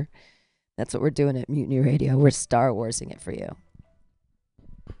it here. That's what we're doing at Mutiny Radio. We're Star Warsing it for you.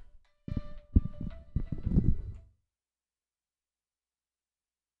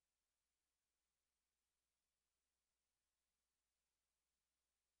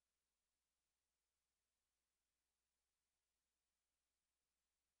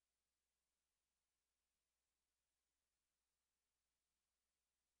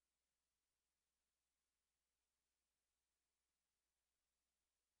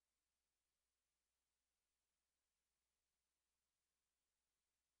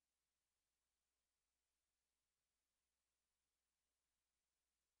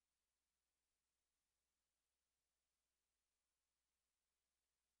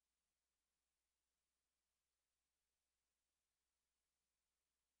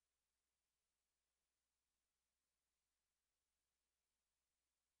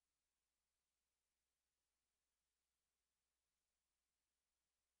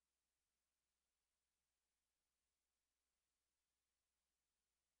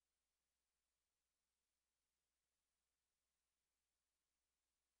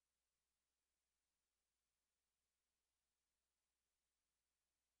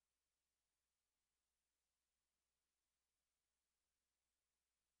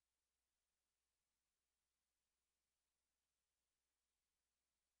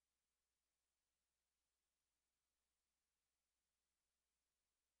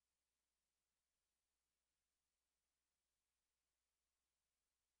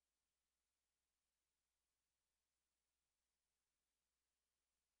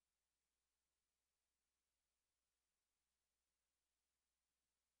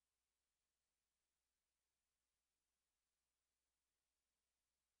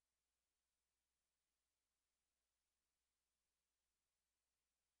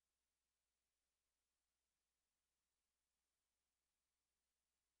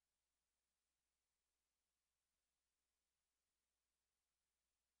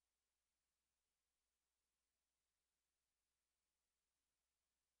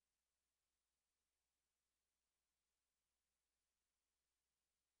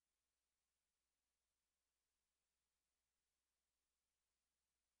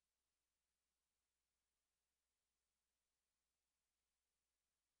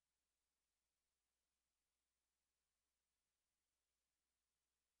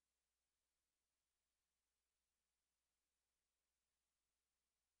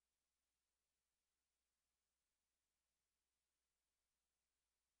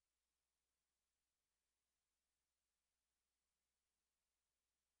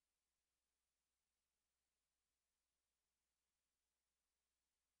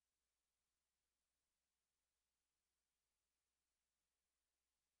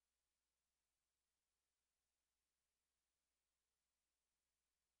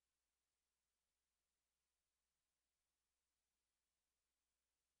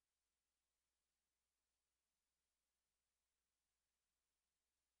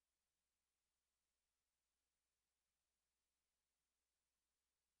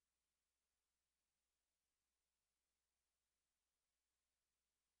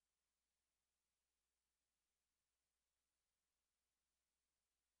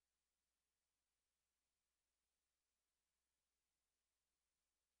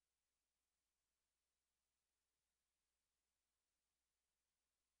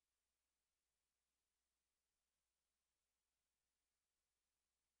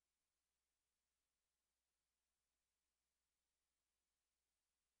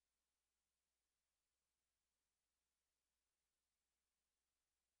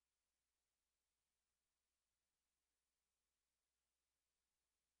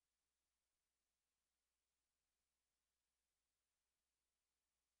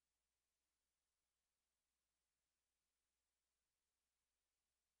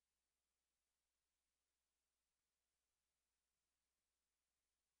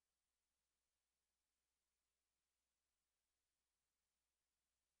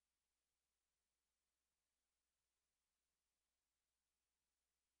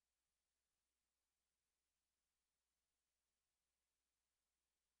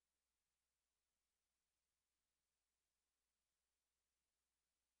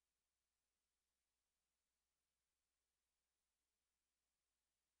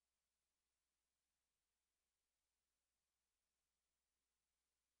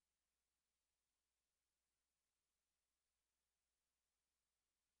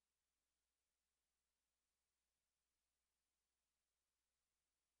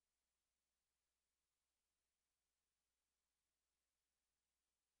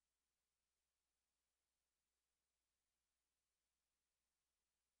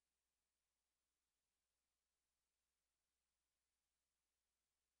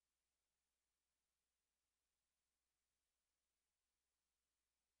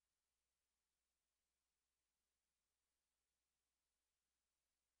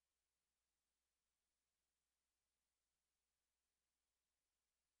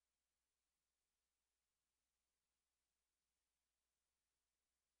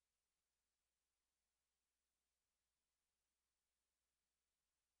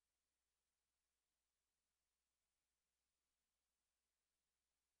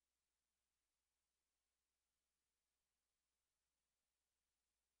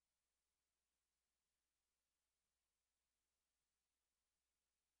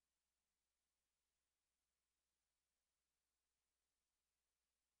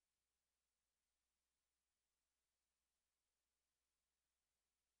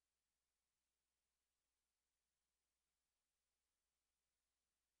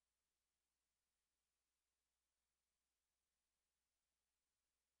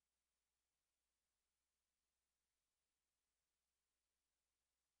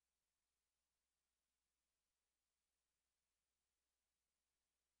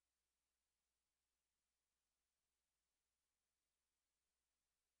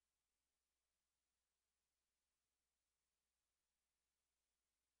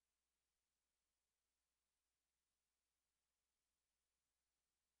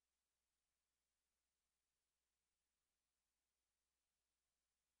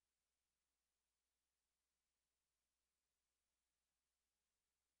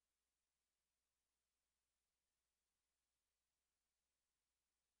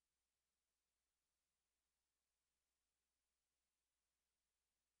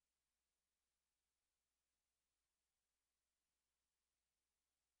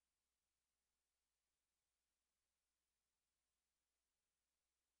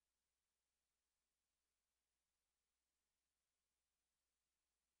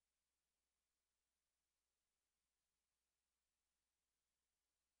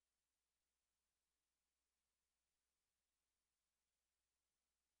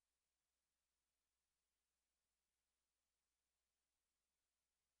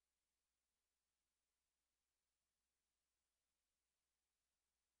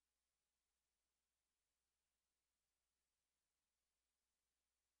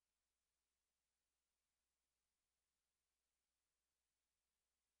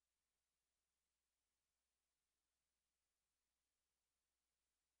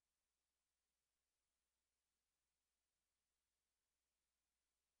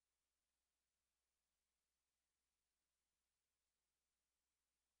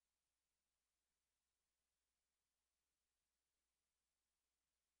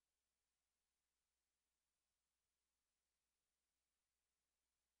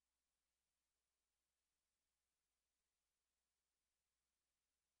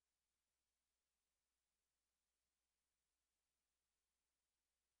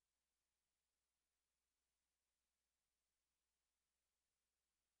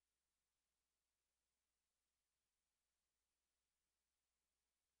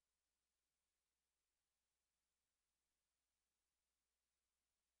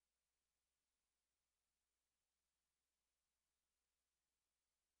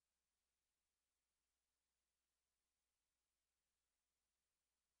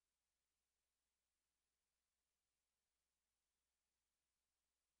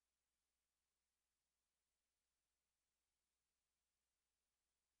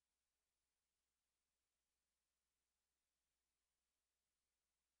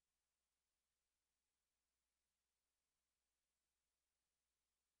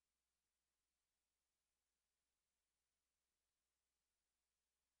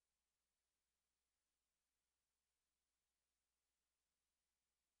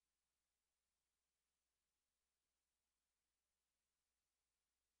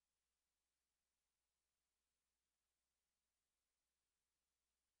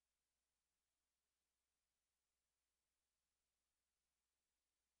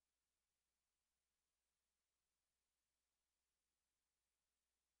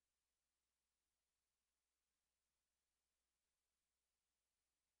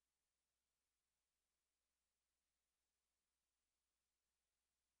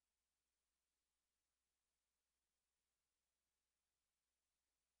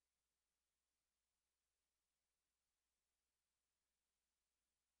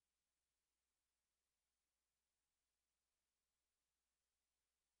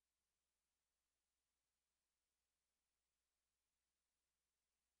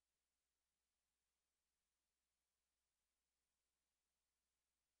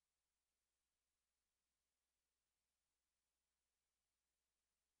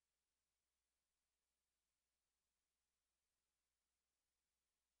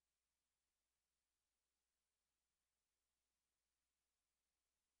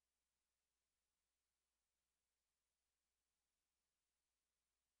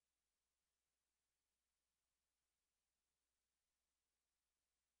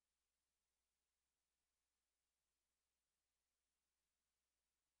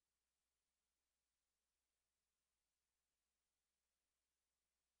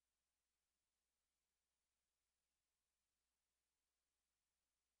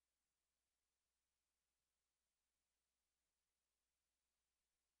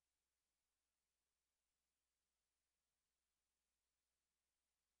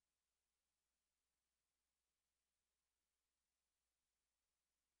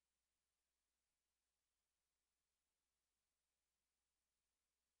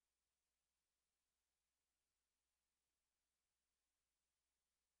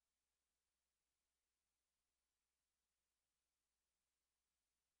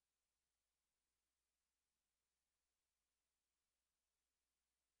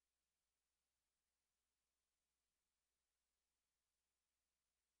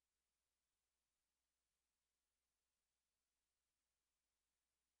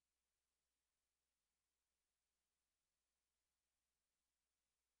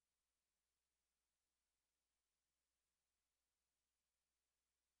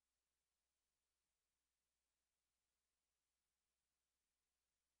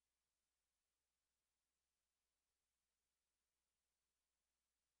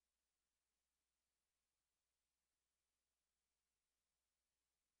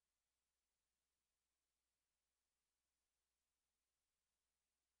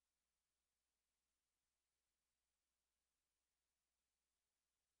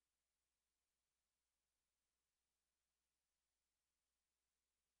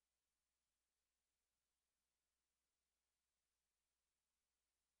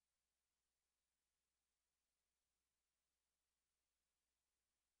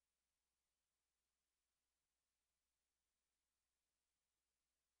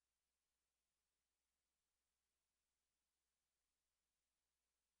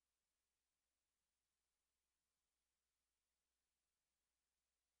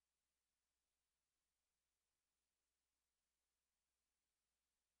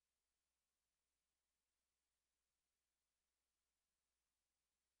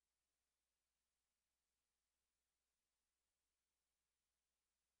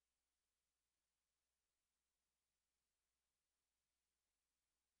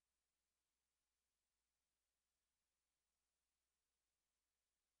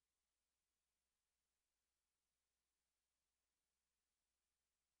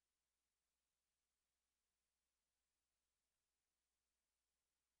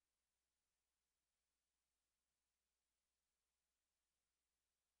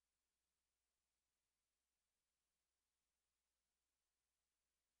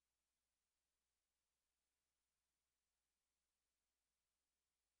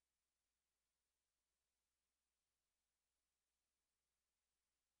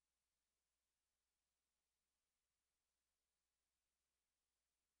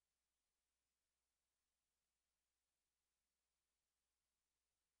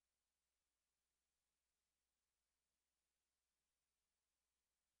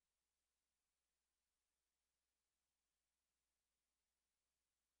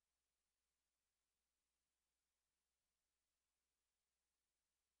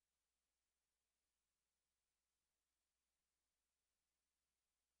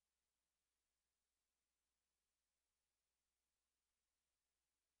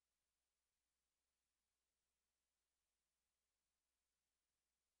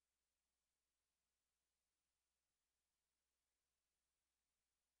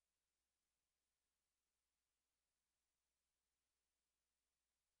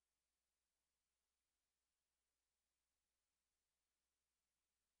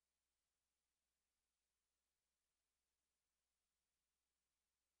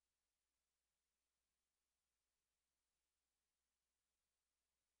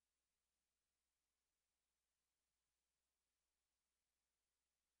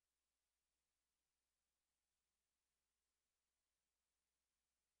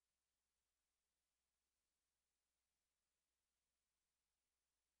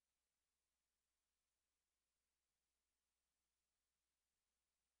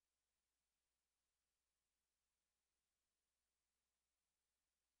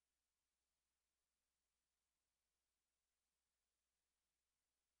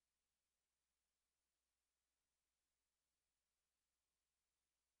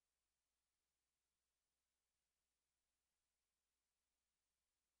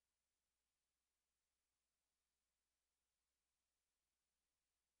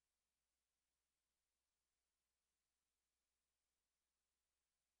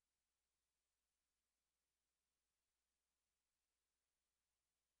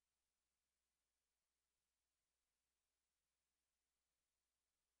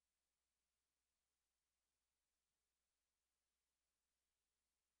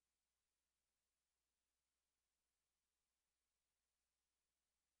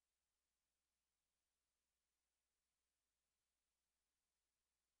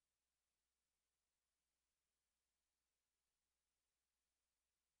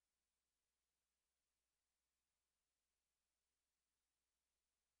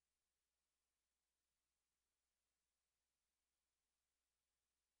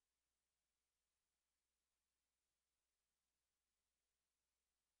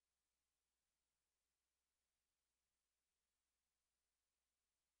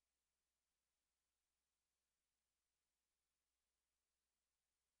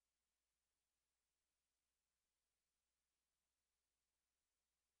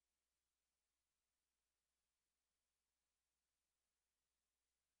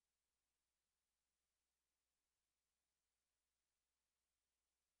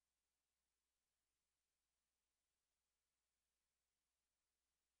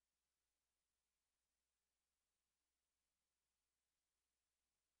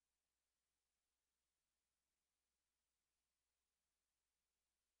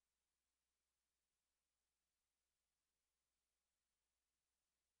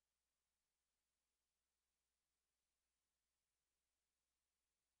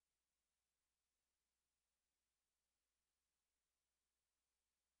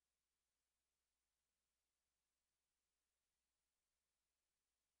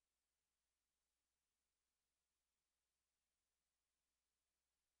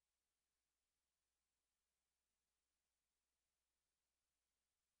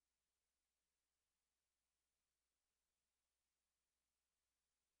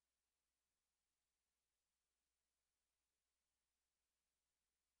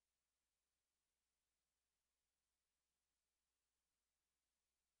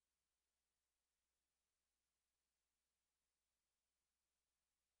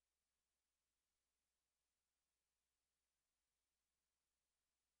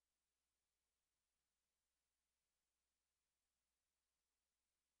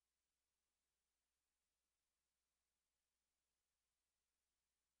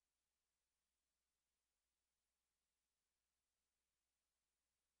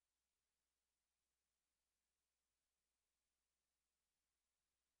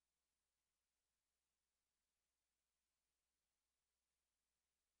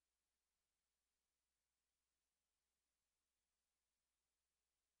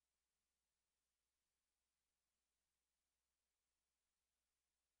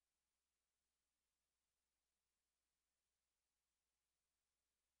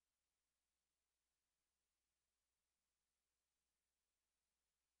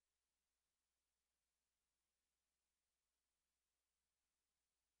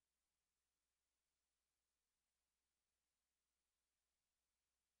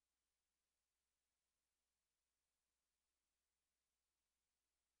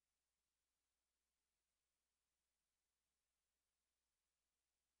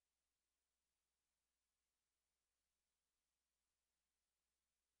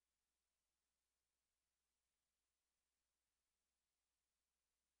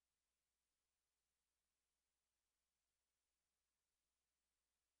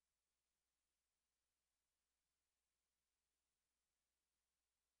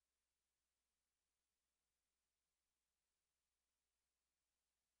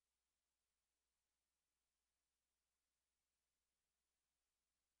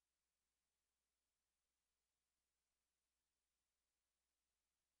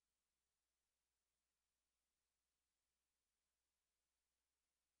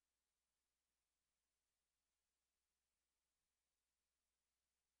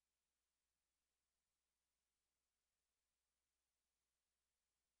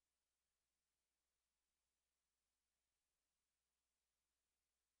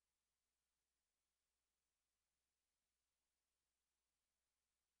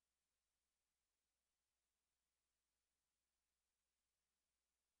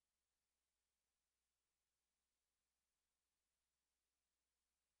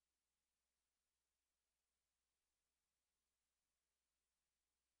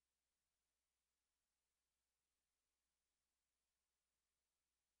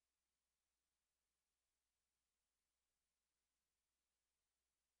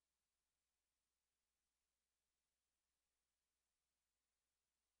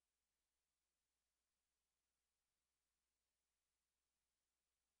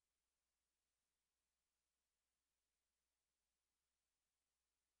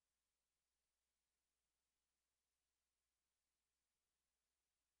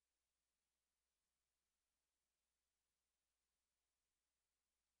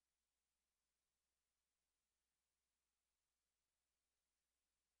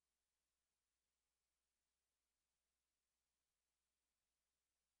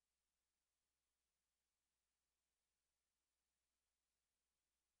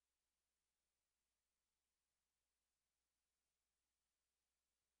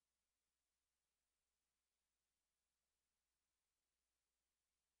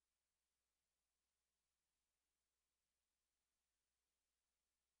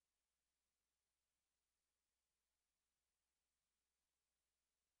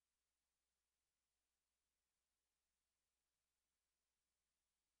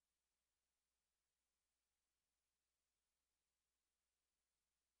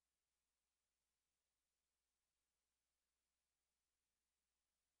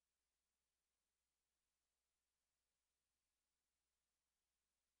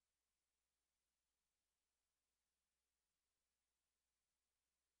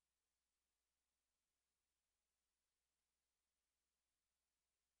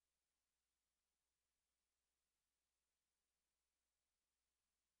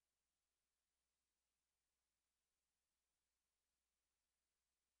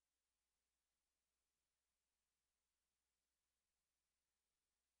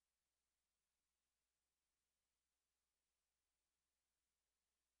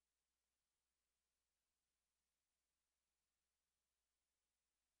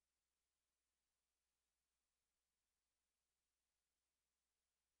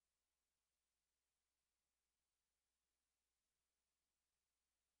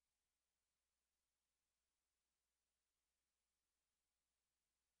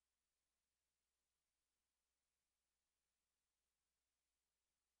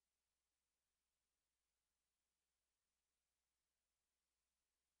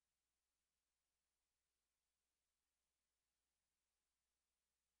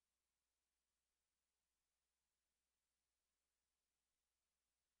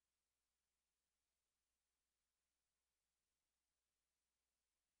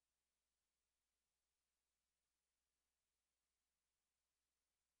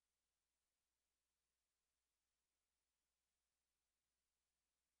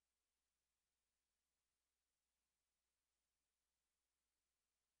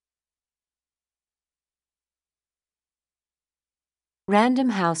 Random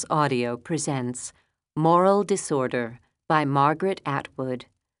House Audio presents Moral Disorder by Margaret Atwood,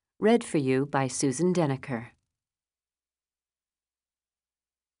 read for you by Susan Denneker.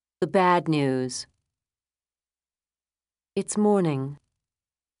 The Bad News. It's morning.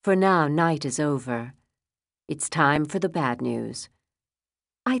 For now, night is over. It's time for the bad news.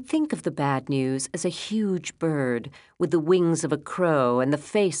 I think of the bad news as a huge bird with the wings of a crow and the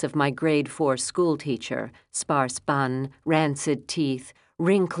face of my grade 4 schoolteacher, sparse bun, rancid teeth,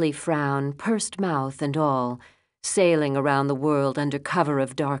 wrinkly frown, pursed mouth and all, sailing around the world under cover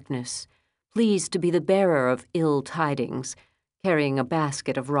of darkness, pleased to be the bearer of ill tidings, carrying a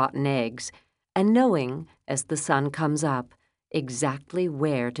basket of rotten eggs, and knowing, as the sun comes up, exactly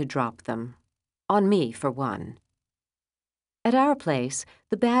where to drop them. On me, for one. At our place,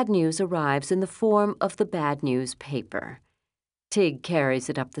 the bad news arrives in the form of the bad news paper. Tig carries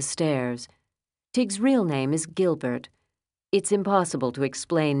it up the stairs. Tig's real name is Gilbert. It's impossible to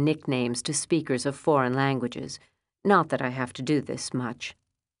explain nicknames to speakers of foreign languages. Not that I have to do this much.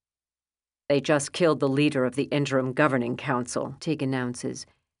 They just killed the leader of the interim governing council, Tig announces.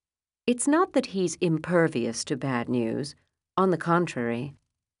 It's not that he's impervious to bad news. On the contrary.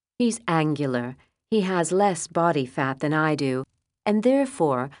 He's angular. He has less body fat than I do, and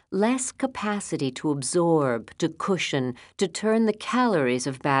therefore less capacity to absorb, to cushion, to turn the calories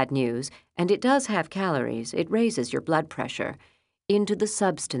of bad news, and it does have calories, it raises your blood pressure, into the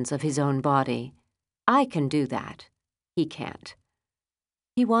substance of his own body. I can do that. He can't.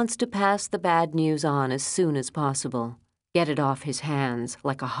 He wants to pass the bad news on as soon as possible, get it off his hands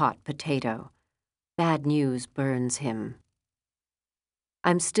like a hot potato. Bad news burns him.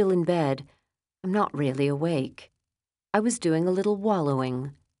 I'm still in bed. I'm not really awake. I was doing a little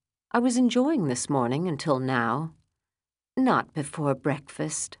wallowing. I was enjoying this morning until now. Not before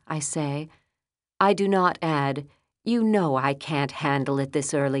breakfast, I say. I do not add, you know I can't handle it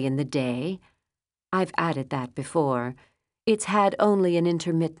this early in the day. I've added that before. It's had only an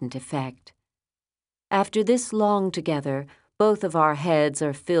intermittent effect. After this long together, both of our heads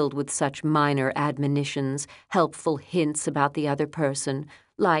are filled with such minor admonitions, helpful hints about the other person,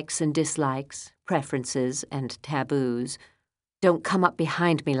 likes and dislikes, preferences and taboos. Don't come up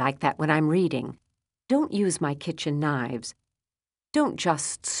behind me like that when I'm reading. Don't use my kitchen knives. Don't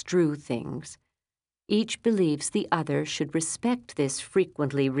just strew things. Each believes the other should respect this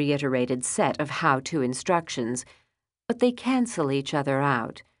frequently reiterated set of how-to instructions, but they cancel each other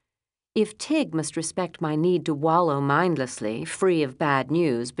out. If Tig must respect my need to wallow mindlessly, free of bad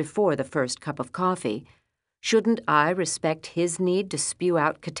news, before the first cup of coffee, shouldn't I respect his need to spew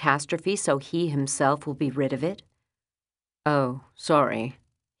out catastrophe so he himself will be rid of it? Oh, sorry,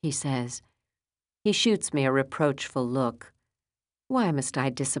 he says. He shoots me a reproachful look. Why must I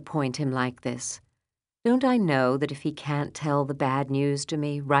disappoint him like this? Don't I know that if he can't tell the bad news to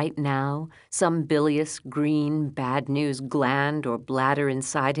me right now, some bilious, green, bad news gland or bladder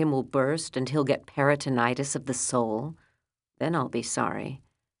inside him will burst and he'll get peritonitis of the soul? Then I'll be sorry.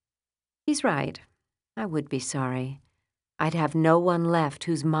 He's right. I would be sorry. I'd have no one left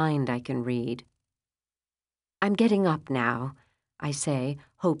whose mind I can read. I'm getting up now, I say,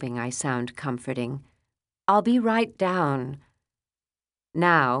 hoping I sound comforting. I'll be right down.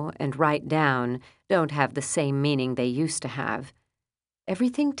 Now and right down don't have the same meaning they used to have.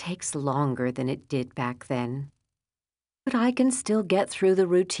 Everything takes longer than it did back then. But I can still get through the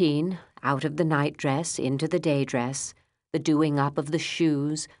routine, out of the nightdress into the daydress, the doing up of the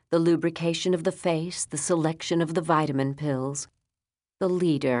shoes, the lubrication of the face, the selection of the vitamin pills. The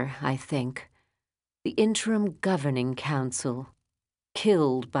leader, I think. The interim governing council.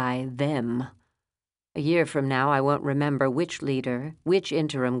 Killed by them. A year from now I won't remember which leader, which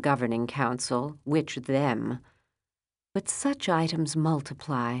interim governing council, which them. But such items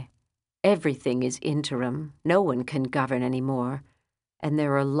multiply. Everything is interim. No one can govern anymore. And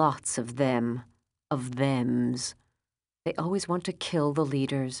there are lots of them, of thems. They always want to kill the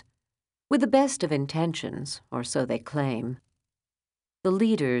leaders. With the best of intentions, or so they claim. The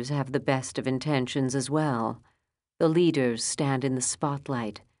leaders have the best of intentions as well. The leaders stand in the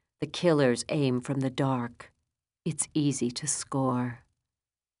spotlight. The killers aim from the dark. It's easy to score.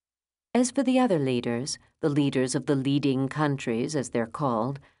 As for the other leaders, the leaders of the leading countries, as they're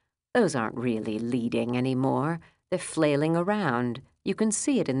called, those aren't really leading anymore. They're flailing around. You can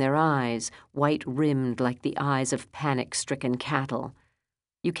see it in their eyes, white-rimmed like the eyes of panic-stricken cattle.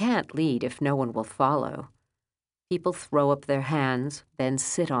 You can't lead if no one will follow. People throw up their hands, then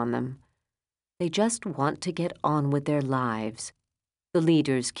sit on them. They just want to get on with their lives. The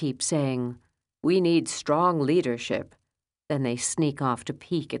leaders keep saying, "We need strong leadership." Then they sneak off to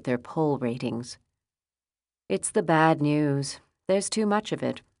peek at their poll ratings. It's the bad news. There's too much of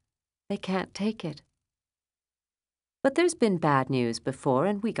it. They can't take it. But there's been bad news before,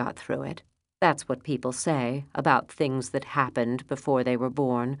 and we got through it. That's what people say about things that happened before they were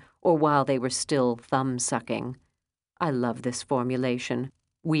born or while they were still thumb-sucking. I love this formulation.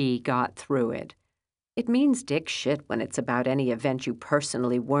 We got through it. It means dick shit when it's about any event you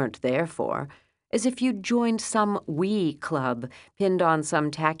personally weren't there for, as if you'd joined some we club, pinned on some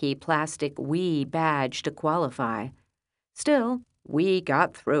tacky plastic we badge to qualify. Still, we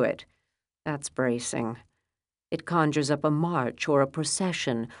got through it. That's bracing. It conjures up a march or a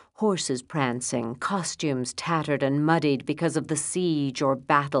procession, horses prancing, costumes tattered and muddied because of the siege or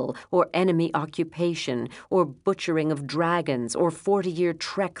battle or enemy occupation or butchering of dragons or 40-year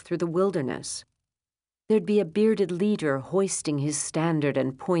trek through the wilderness. There'd be a bearded leader hoisting his standard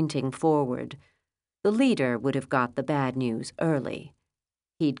and pointing forward. The leader would have got the bad news early.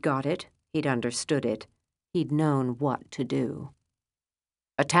 He'd got it, he'd understood it, he'd known what to do.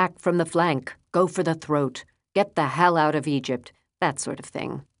 Attack from the flank, go for the throat, get the hell out of Egypt, that sort of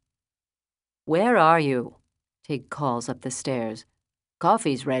thing. Where are you? Tig calls up the stairs.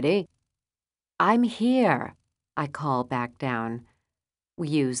 Coffee's ready. I'm here, I call back down. We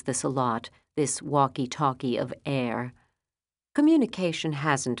use this a lot, this walkie-talkie of air. Communication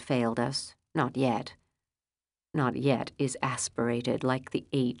hasn't failed us, not yet. Not yet is aspirated like the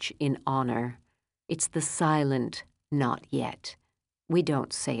H in honor. It's the silent not yet. We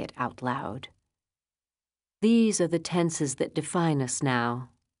don't say it out loud. These are the tenses that define us now.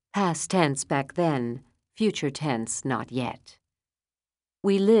 Past tense back then, future tense not yet.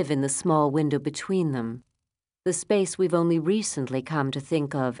 We live in the small window between them, the space we've only recently come to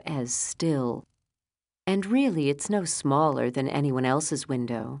think of as still. And really, it's no smaller than anyone else's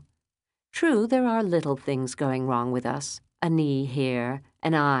window. True, there are little things going wrong with us, a knee here,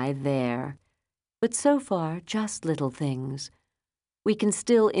 an eye there. But so far, just little things. We can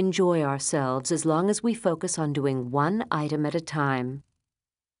still enjoy ourselves as long as we focus on doing one item at a time.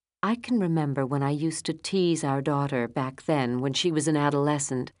 I can remember when I used to tease our daughter back then when she was an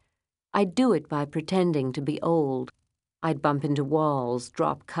adolescent. I'd do it by pretending to be old. I'd bump into walls,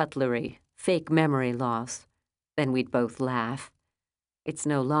 drop cutlery, fake memory loss. Then we'd both laugh. It's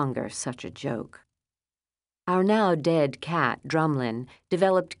no longer such a joke. Our now dead cat, Drumlin,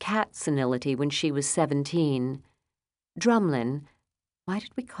 developed cat senility when she was 17. Drumlin, why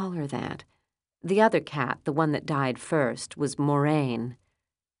did we call her that? The other cat, the one that died first, was Moraine.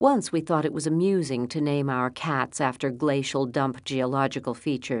 Once we thought it was amusing to name our cats after glacial dump geological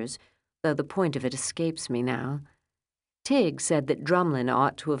features, though the point of it escapes me now. Tig said that Drumlin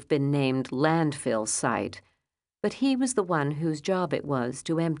ought to have been named Landfill Site, but he was the one whose job it was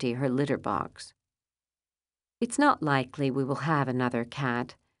to empty her litter box. It's not likely we will have another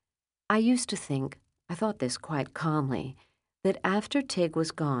cat. I used to think, I thought this quite calmly, that after Tig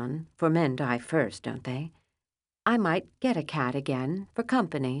was gone, for men die first, don't they? I might get a cat again for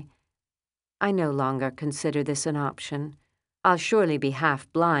company. I no longer consider this an option. I'll surely be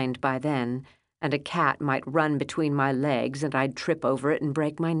half blind by then, and a cat might run between my legs and I'd trip over it and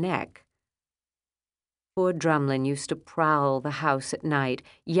break my neck. Poor Drumlin used to prowl the house at night,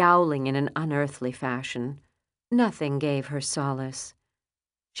 yowling in an unearthly fashion. Nothing gave her solace.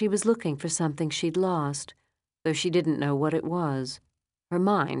 She was looking for something she'd lost, though she didn't know what it was. Her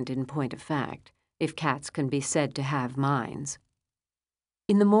mind, in point of fact, if cats can be said to have minds.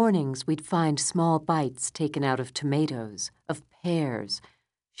 In the mornings, we'd find small bites taken out of tomatoes, of pears.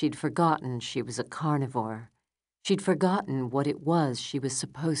 She'd forgotten she was a carnivore. She'd forgotten what it was she was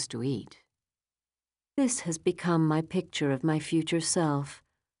supposed to eat. This has become my picture of my future self,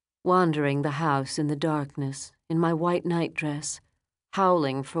 wandering the house in the darkness, in my white nightdress,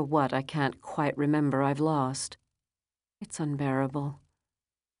 howling for what I can't quite remember I've lost. It's unbearable.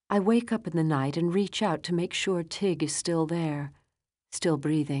 I wake up in the night and reach out to make sure Tig is still there, still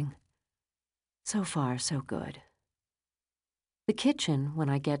breathing. So far, so good. The kitchen, when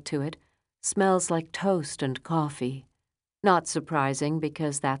I get to it, smells like toast and coffee. Not surprising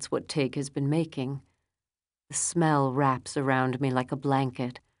because that's what Tig has been making. The smell wraps around me like a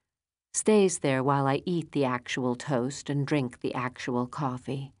blanket, stays there while I eat the actual toast and drink the actual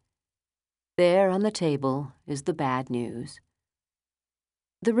coffee. There on the table is the bad news.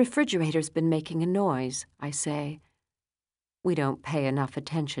 The refrigerator's been making a noise, I say. We don't pay enough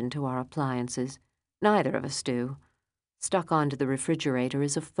attention to our appliances. Neither of us do. Stuck onto the refrigerator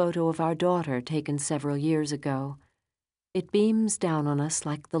is a photo of our daughter taken several years ago. It beams down on us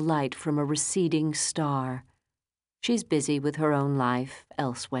like the light from a receding star. She's busy with her own life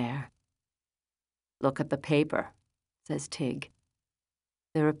elsewhere. Look at the paper, says Tig.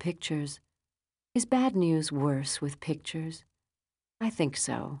 There are pictures. Is bad news worse with pictures? I think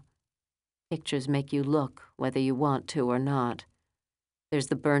so. Pictures make you look, whether you want to or not. There's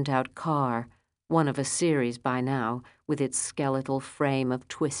the burnt-out car, one of a series by now, with its skeletal frame of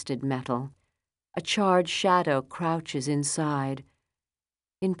twisted metal. A charred shadow crouches inside.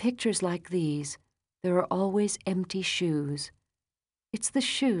 In pictures like these, there are always empty shoes. It's the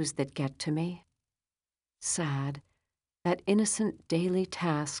shoes that get to me. Sad, that innocent daily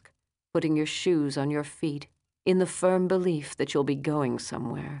task, putting your shoes on your feet, in the firm belief that you'll be going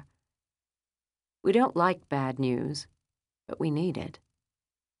somewhere. We don't like bad news, but we need it.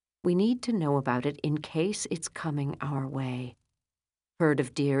 We need to know about it in case it's coming our way. Herd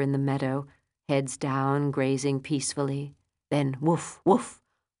of deer in the meadow, heads down, grazing peacefully. Then woof, woof,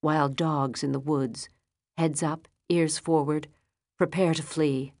 wild dogs in the woods, heads up, ears forward, prepare to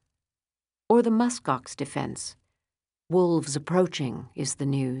flee. Or the muskox defense. Wolves approaching is the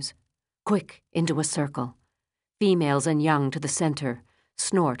news. Quick, into a circle. Females and young to the center,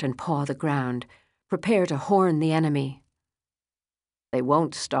 snort and paw the ground. Prepare to horn the enemy. They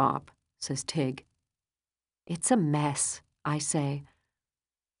won't stop, says Tig. It's a mess, I say.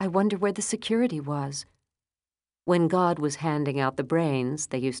 I wonder where the security was. When God was handing out the brains,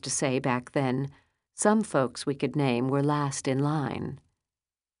 they used to say back then, some folks we could name were last in line.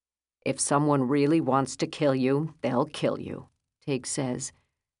 If someone really wants to kill you, they'll kill you, Tig says.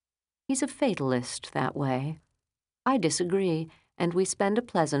 He's a fatalist that way. I disagree, and we spend a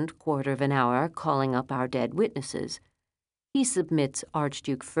pleasant quarter of an hour calling up our dead witnesses. He submits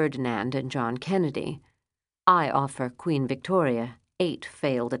Archduke Ferdinand and John Kennedy. I offer Queen Victoria, 8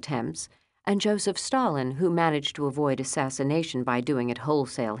 failed attempts, and Joseph Stalin, who managed to avoid assassination by doing it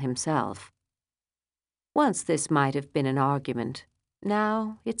wholesale himself. Once this might have been an argument.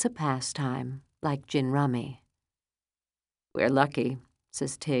 Now it's a pastime, like gin rummy. We're lucky,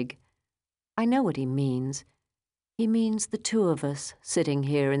 says Tig. I know what he means. He means the two of us sitting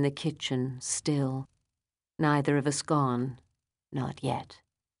here in the kitchen, still. Neither of us gone. Not yet.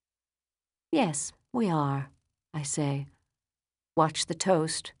 Yes, we are, I say. Watch the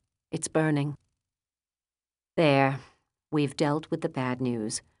toast. It's burning. There. We've dealt with the bad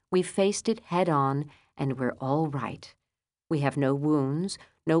news. We've faced it head on, and we're all right. We have no wounds,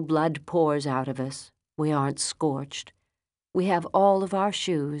 no blood pours out of us. We aren't scorched. We have all of our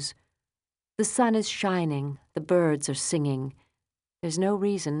shoes. The sun is shining, the birds are singing. There's no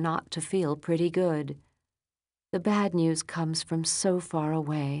reason not to feel pretty good. The bad news comes from so far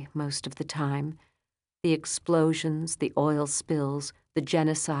away most of the time. The explosions, the oil spills, the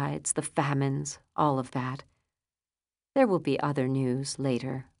genocides, the famines, all of that. There will be other news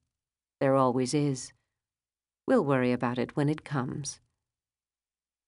later. There always is. We'll worry about it when it comes.